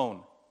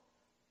alone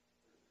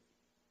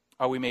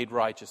are we made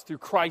righteous. Through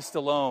Christ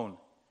alone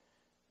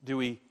do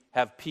we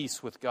have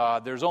peace with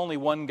God. There's only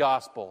one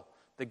gospel,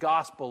 the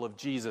gospel of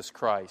Jesus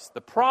Christ.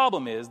 The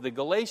problem is in the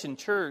Galatian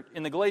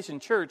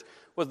church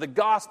was the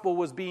gospel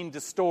was being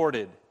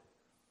distorted.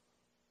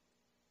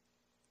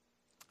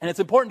 And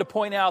it's important to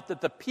point out that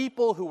the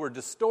people who were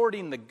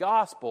distorting the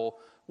gospel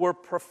were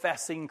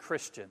professing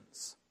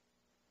Christians.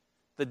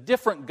 The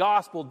different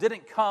gospel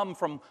didn't come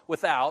from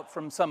without,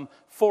 from some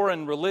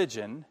foreign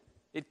religion.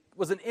 It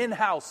was an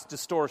in-house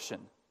distortion.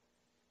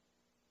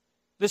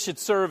 This should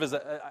serve as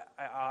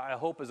I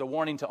hope, as a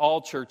warning to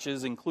all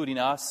churches, including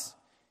us,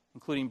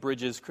 including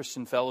Bridges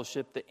Christian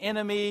Fellowship. The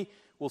enemy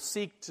will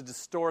seek to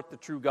distort the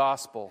true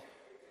gospel.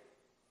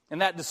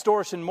 And that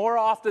distortion, more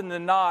often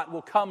than not,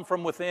 will come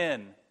from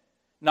within,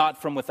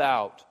 not from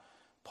without.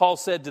 Paul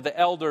said to the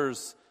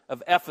elders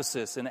of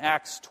Ephesus in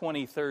Acts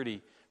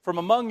 20:30, from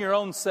among your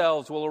own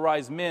selves will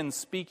arise men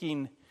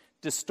speaking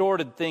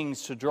distorted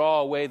things to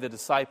draw away the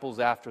disciples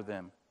after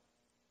them.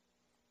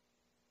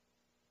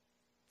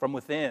 From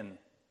within,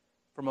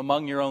 from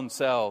among your own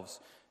selves.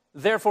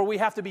 Therefore, we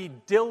have to be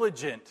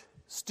diligent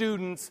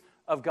students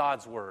of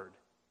God's Word,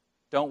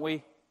 don't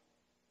we?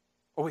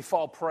 Or we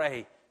fall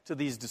prey to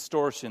these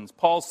distortions.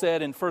 Paul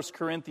said in 1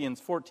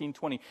 Corinthians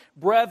 14:20,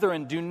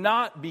 brethren, do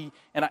not be,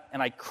 and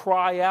I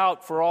cry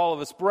out for all of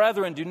us,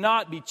 brethren, do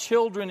not be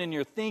children in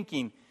your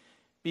thinking,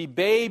 be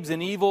babes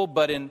in evil,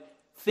 but in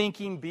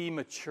thinking be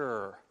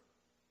mature.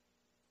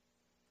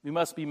 We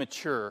must be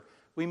mature.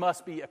 We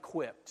must be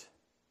equipped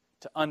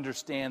to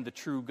understand the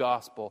true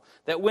gospel.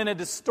 That when a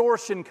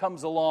distortion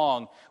comes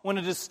along, when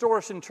a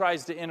distortion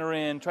tries to enter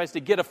in, tries to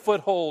get a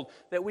foothold,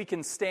 that we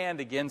can stand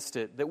against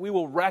it, that we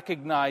will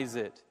recognize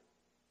it,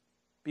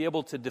 be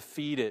able to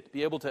defeat it,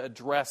 be able to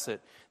address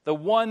it. The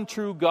one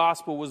true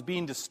gospel was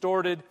being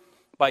distorted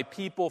by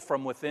people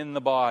from within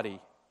the body.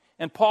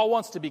 And Paul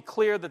wants to be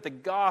clear that the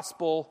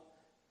gospel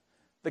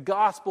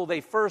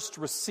they first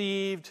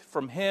received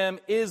from him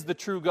is the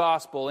true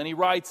gospel. And he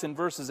writes in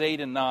verses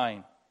 8 and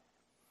 9,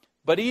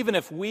 but even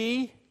if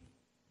the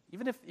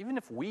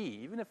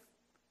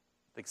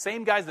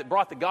same guys that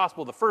brought the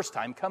gospel the first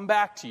time come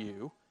back to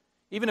you,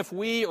 even if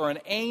we or an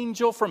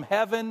angel from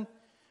heaven,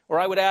 or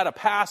I would add a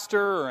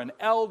pastor or an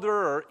elder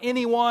or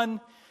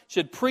anyone,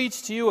 should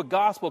preach to you a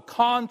gospel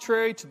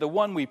contrary to the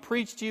one we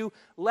preach to you,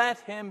 let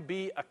him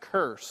be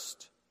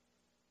accursed.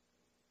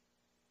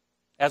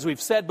 As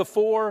we've said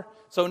before,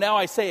 so now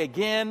I say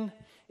again,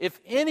 if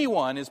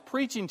anyone is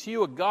preaching to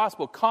you a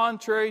gospel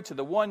contrary to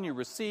the one you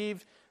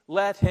received,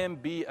 let him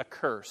be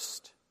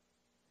accursed.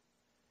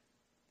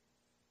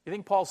 You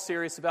think Paul's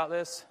serious about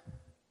this?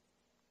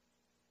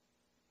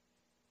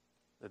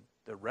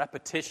 The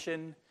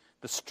repetition,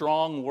 the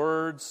strong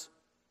words.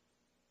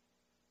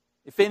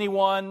 If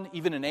anyone,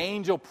 even an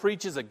angel,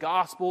 preaches a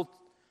gospel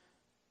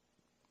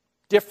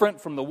different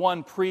from the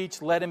one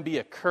preached, let him be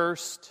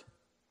accursed.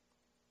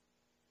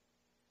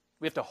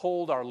 We have to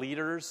hold our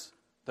leaders,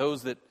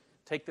 those that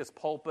take this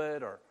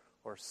pulpit or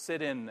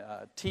sit in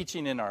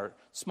teaching in our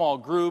small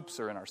groups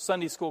or in our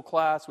Sunday school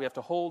class. We have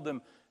to hold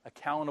them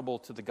accountable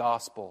to the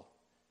gospel.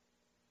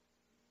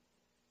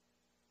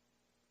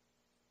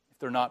 If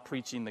they're not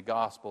preaching the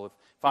gospel,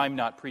 if I'm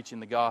not preaching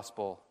the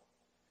gospel,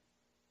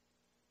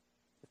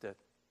 you have to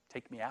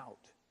take me out.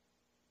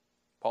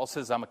 Paul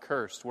says I'm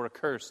accursed. We're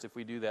accursed if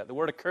we do that. The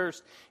word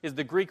accursed is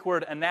the Greek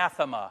word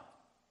anathema,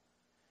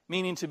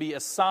 meaning to be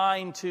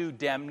assigned to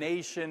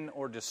damnation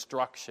or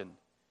destruction.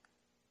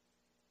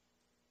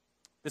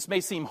 This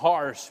may seem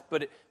harsh,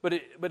 but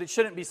it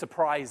shouldn't be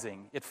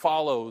surprising. It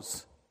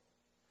follows.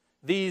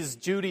 These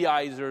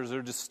Judaizers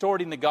are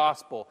distorting the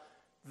gospel.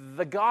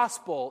 The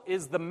gospel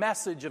is the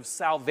message of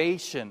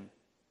salvation,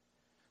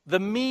 the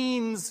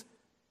means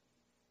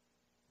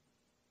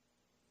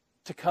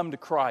to come to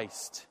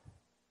Christ.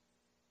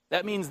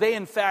 That means they,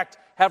 in fact,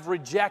 have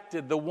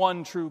rejected the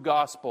one true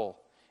gospel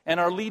and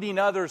are leading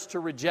others to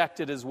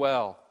reject it as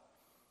well.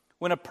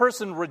 When a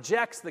person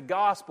rejects the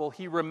gospel,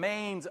 he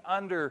remains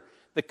under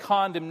the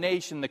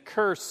condemnation, the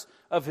curse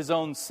of his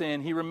own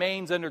sin. He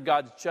remains under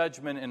God's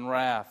judgment and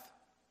wrath.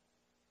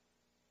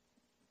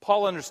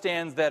 Paul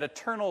understands that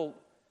eternal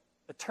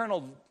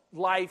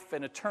life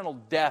and eternal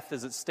death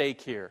is at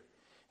stake here.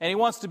 And he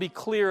wants to be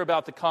clear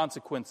about the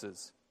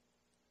consequences.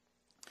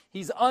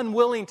 He's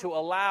unwilling to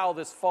allow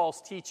this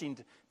false teaching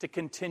to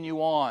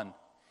continue on.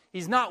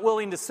 He's not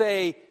willing to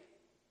say,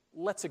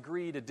 let's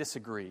agree to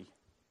disagree.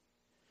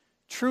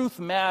 Truth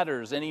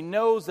matters, and he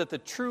knows that the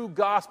true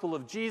gospel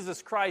of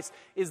Jesus Christ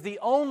is the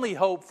only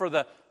hope for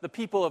the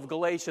people of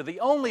Galatia, the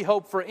only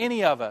hope for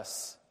any of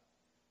us.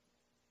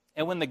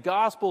 And when the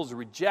gospel is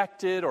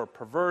rejected or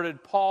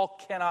perverted, Paul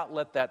cannot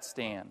let that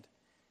stand.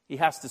 He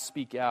has to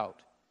speak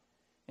out.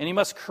 And he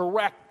must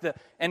correct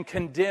and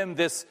condemn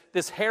this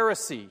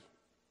heresy.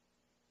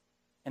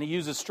 And he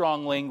uses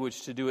strong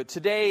language to do it.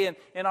 Today,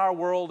 in our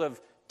world of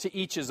to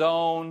each his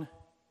own,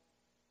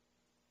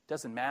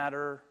 doesn't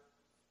matter.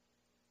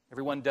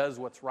 Everyone does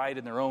what's right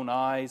in their own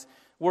eyes.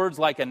 Words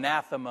like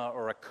anathema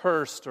or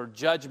accursed or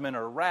judgment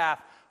or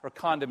wrath or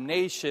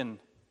condemnation,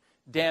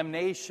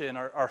 damnation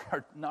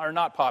are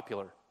not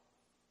popular.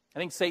 I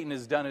think Satan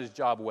has done his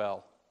job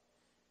well.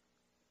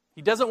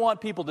 He doesn't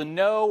want people to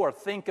know or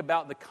think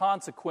about the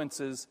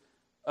consequences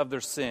of their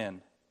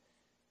sin.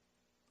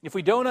 If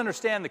we don't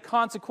understand the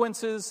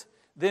consequences,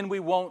 then we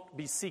won't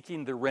be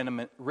seeking the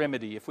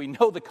remedy. If we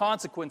know the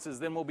consequences,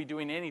 then we'll be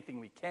doing anything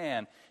we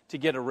can to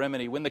get a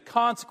remedy. When the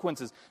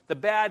consequences, the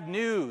bad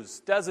news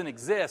doesn't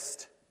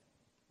exist,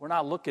 we're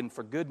not looking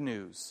for good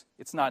news.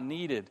 It's not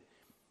needed.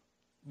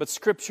 But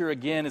Scripture,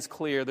 again, is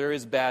clear. There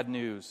is bad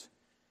news.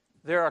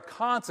 There are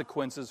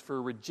consequences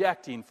for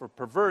rejecting, for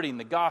perverting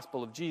the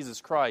gospel of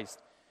Jesus Christ.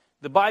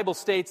 The Bible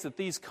states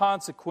these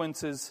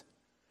consequences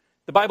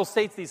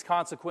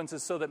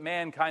so that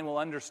mankind will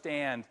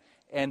understand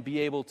and be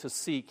able to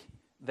seek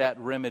that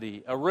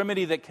remedy. A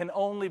remedy that can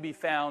only be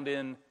found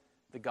in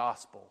the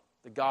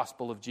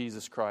gospel of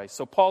Jesus Christ.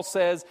 So Paul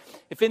says,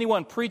 if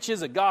anyone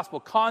preaches a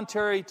gospel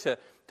contrary to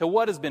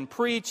what has been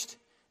preached,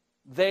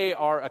 they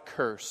are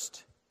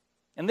accursed.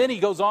 And then he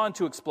goes on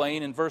to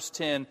explain in verse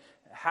 10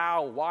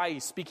 why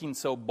he's speaking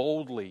so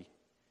boldly.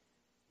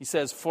 He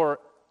says, for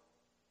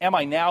am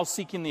I now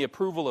seeking the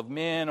approval of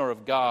men or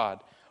of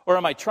God? Or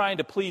am I trying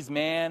to please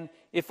man?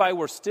 If I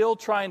were still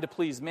trying to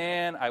please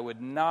man, I would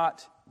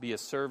not be a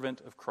servant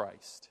of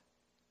Christ.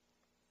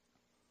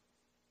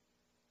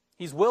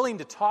 He's willing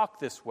to talk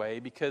this way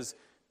because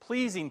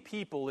pleasing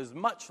people is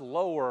much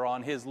lower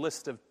on his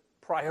list of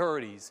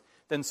priorities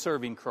than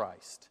serving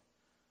Christ.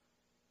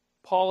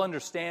 Paul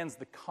understands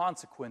the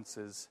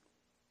consequences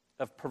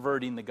of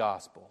perverting the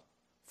gospel.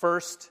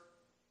 First,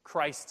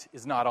 Christ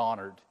is not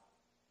honored.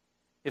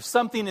 If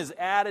something is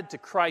added to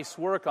Christ's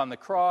work on the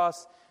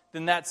cross,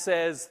 then that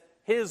says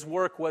his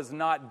work was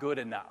not good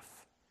enough.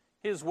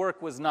 His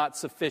work was not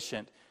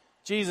sufficient.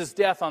 Jesus'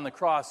 death on the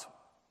cross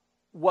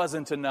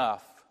wasn't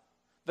enough.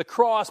 The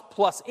cross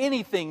plus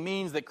anything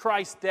means that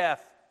Christ's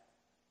death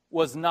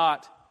was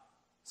not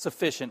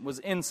sufficient, was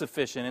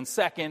insufficient. And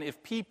second,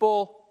 if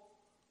people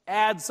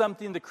add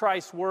something to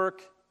Christ's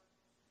work,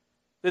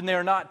 then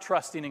they're not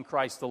trusting in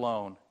Christ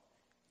alone,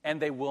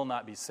 and they will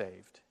not be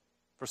saved.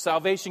 For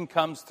salvation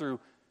comes through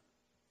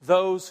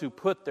those who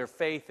put their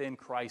faith in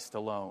Christ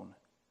alone.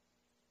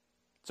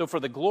 So for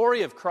the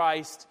glory of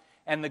Christ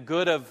and the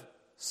good of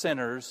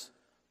sinners,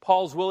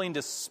 Paul's willing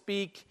to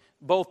speak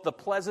both the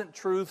pleasant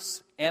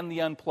truths and the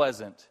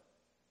unpleasant.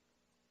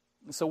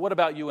 So what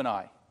about you and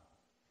I?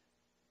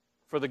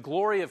 For the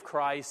glory of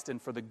Christ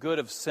and for the good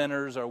of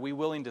sinners, are we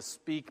willing to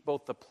speak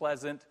both the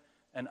pleasant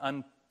and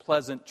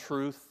unpleasant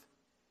truth?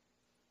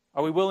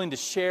 Are we willing to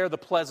share the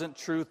pleasant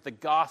truth, the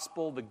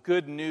gospel, the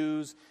good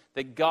news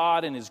that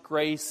God in His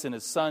grace and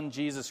His Son,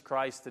 Jesus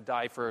Christ, to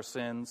die for our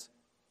sins?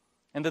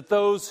 And that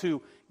those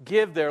who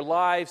give their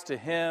lives to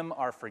Him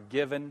are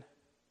forgiven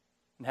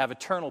and have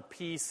eternal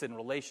peace and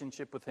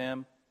relationship with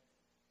Him?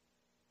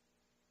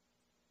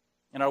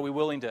 And are we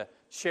willing to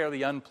share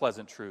the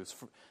unpleasant truths?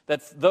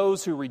 That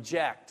those who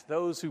reject,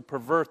 those who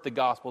pervert the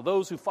gospel,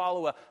 those who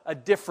follow a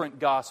different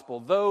gospel,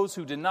 those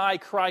who deny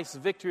Christ's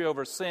victory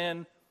over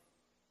sin,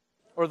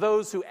 or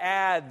those who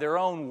add their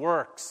own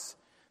works,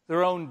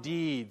 their own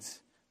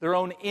deeds, their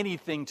own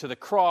anything to the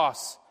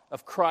cross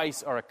of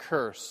Christ are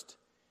accursed.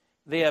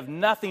 They have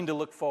nothing to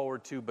look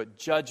forward to but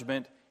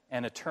judgment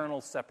and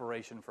eternal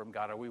separation from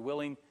God. Are we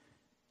willing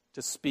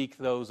to speak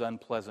those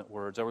unpleasant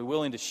words? Are we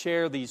willing to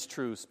share these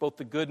truths, both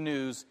the good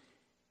news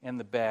and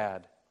the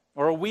bad?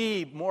 Or are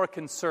we more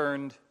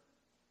concerned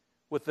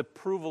with the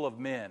approval of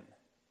men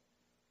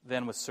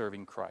than with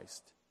serving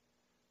Christ?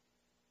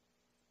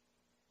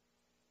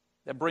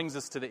 That brings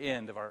us to the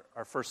end of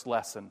our first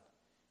lesson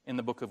in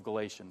the book of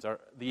Galatians,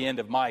 the end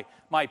of my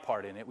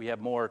part in it. We have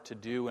more to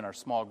do in our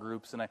small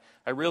groups, and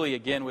I really,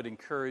 again, would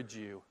encourage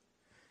you,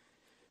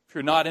 if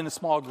you're not in a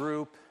small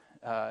group,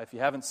 if you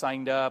haven't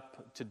signed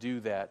up, to do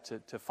that,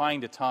 to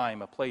find a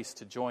time, a place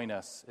to join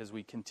us as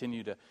we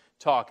continue to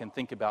talk and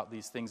think about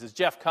these things. As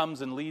Jeff comes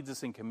and leads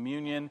us in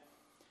communion,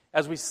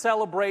 as we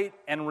celebrate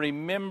and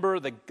remember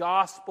the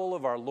gospel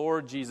of our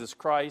Lord Jesus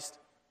Christ,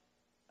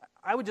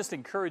 I would just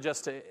encourage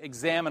us to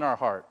examine our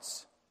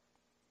hearts.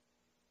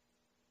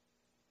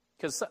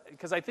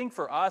 Because I think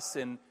for us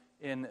in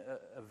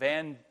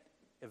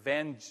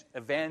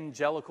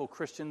evangelical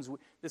Christians,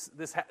 this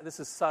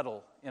is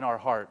subtle in our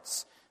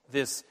hearts.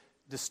 This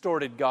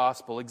distorted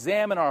gospel.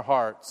 Examine our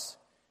hearts.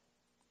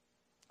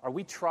 Are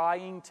we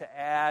trying to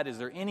add? Is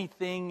there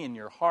anything in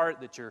your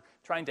heart that you're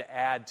trying to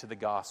add to the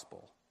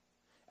gospel?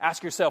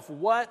 Ask yourself,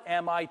 what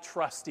am I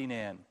trusting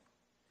in?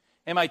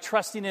 Am I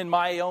trusting in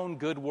my own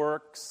good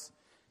works,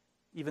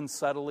 even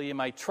subtly?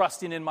 Am I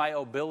trusting in my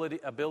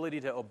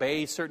ability to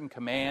obey certain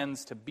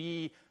commands, to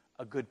be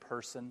a good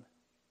person?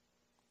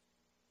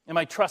 Am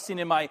I trusting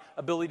in my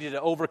ability to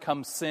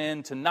overcome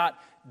sin, to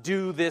not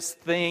do this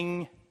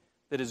thing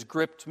that has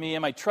gripped me?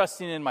 Am I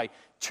trusting in my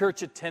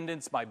church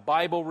attendance, my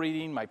Bible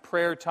reading, my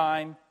prayer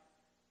time?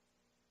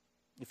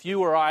 If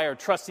you or I are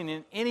trusting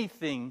in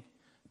anything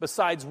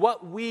besides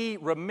what we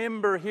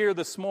remember here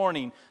this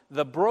morning,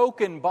 the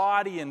broken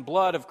body and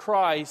blood of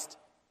Christ,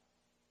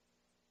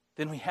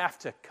 then we have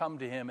to come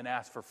to Him and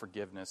ask for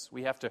forgiveness.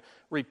 We have to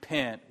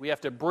repent. We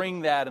have to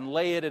bring that and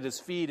lay it at His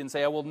feet and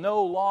say, I will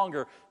no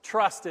longer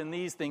trust in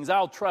these things.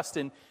 I'll trust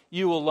in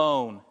You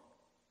alone.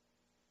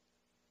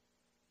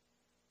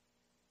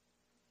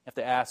 We have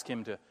to ask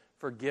Him to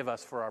forgive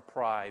us for our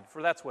pride,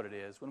 for that's what it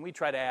is. When we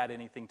try to add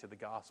anything to the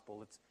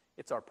gospel,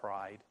 it's our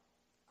pride.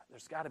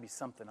 There's got to be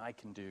something I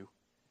can do.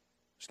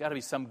 There's got to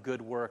be some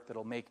good work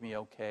that'll make me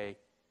okay.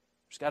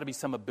 There's got to be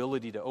some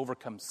ability to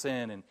overcome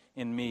sin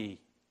in me.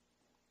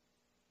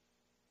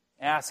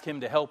 Ask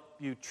Him to help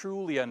you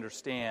truly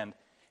understand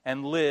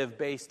and live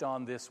based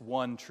on this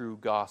one true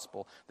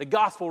gospel. The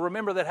gospel,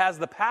 remember, that has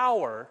the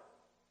power,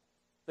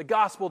 the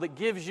gospel that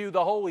gives you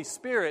the Holy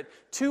Spirit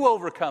to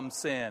overcome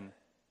sin,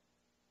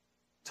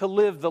 to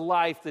live the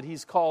life that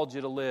He's called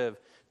you to live,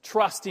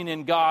 trusting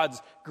in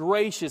God's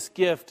gracious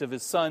gift of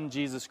His Son,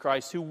 Jesus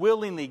Christ, who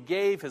willingly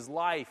gave His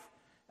life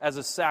as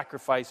a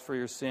sacrifice for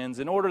your sins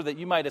in order that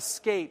you might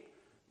escape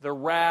the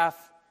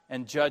wrath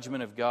and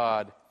judgment of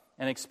God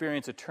and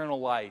experience eternal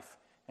life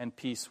and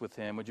peace with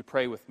Him. Would you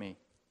pray with me?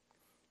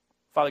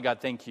 Father God,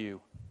 thank You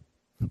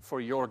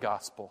for Your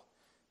gospel.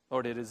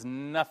 Lord, it is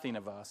nothing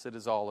of us. It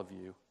is all of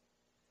You.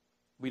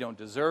 We don't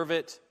deserve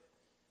it,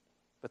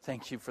 but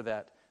thank You for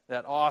that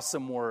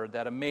awesome word,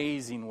 that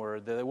amazing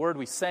word, the word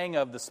we sang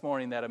of this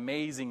morning, that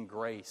amazing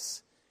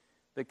grace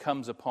that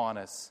comes upon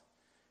us.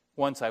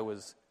 Once I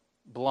was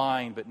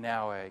blind, but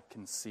now I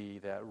can see,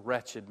 that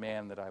wretched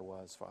man that I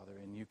was, Father,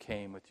 and You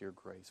came with Your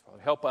grace, Father.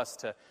 Help us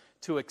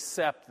to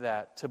accept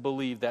that, to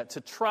believe that,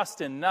 to trust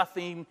in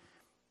nothing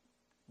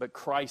but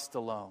Christ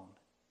alone,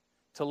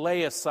 to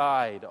lay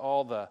aside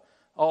all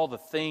the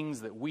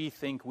things that we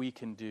think we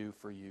can do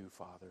for You,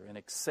 Father, and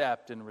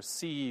accept and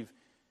receive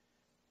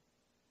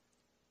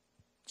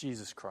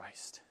Jesus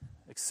Christ.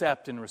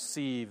 Accept and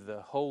receive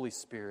the Holy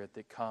Spirit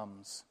that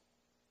comes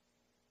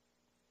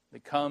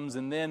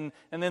and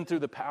then through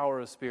the power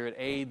of the Spirit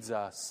aids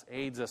us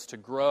to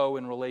grow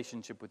in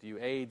relationship with You,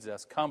 aids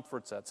us,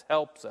 comforts us,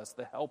 helps us,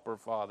 the helper,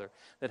 Father,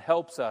 that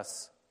helps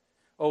us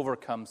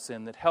overcome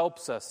sin, that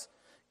helps us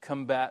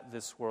combat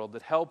this world,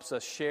 that helps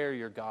us share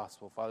Your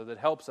gospel, Father, that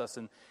helps us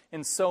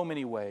in so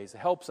many ways. It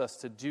helps us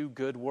to do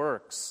good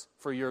works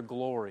for Your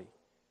glory.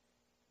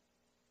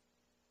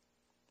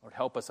 Lord,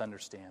 help us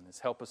understand this.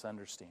 Help us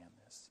understand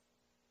this,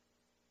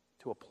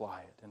 to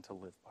apply it and to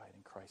live by it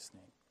in Christ's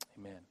name.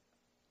 Amen.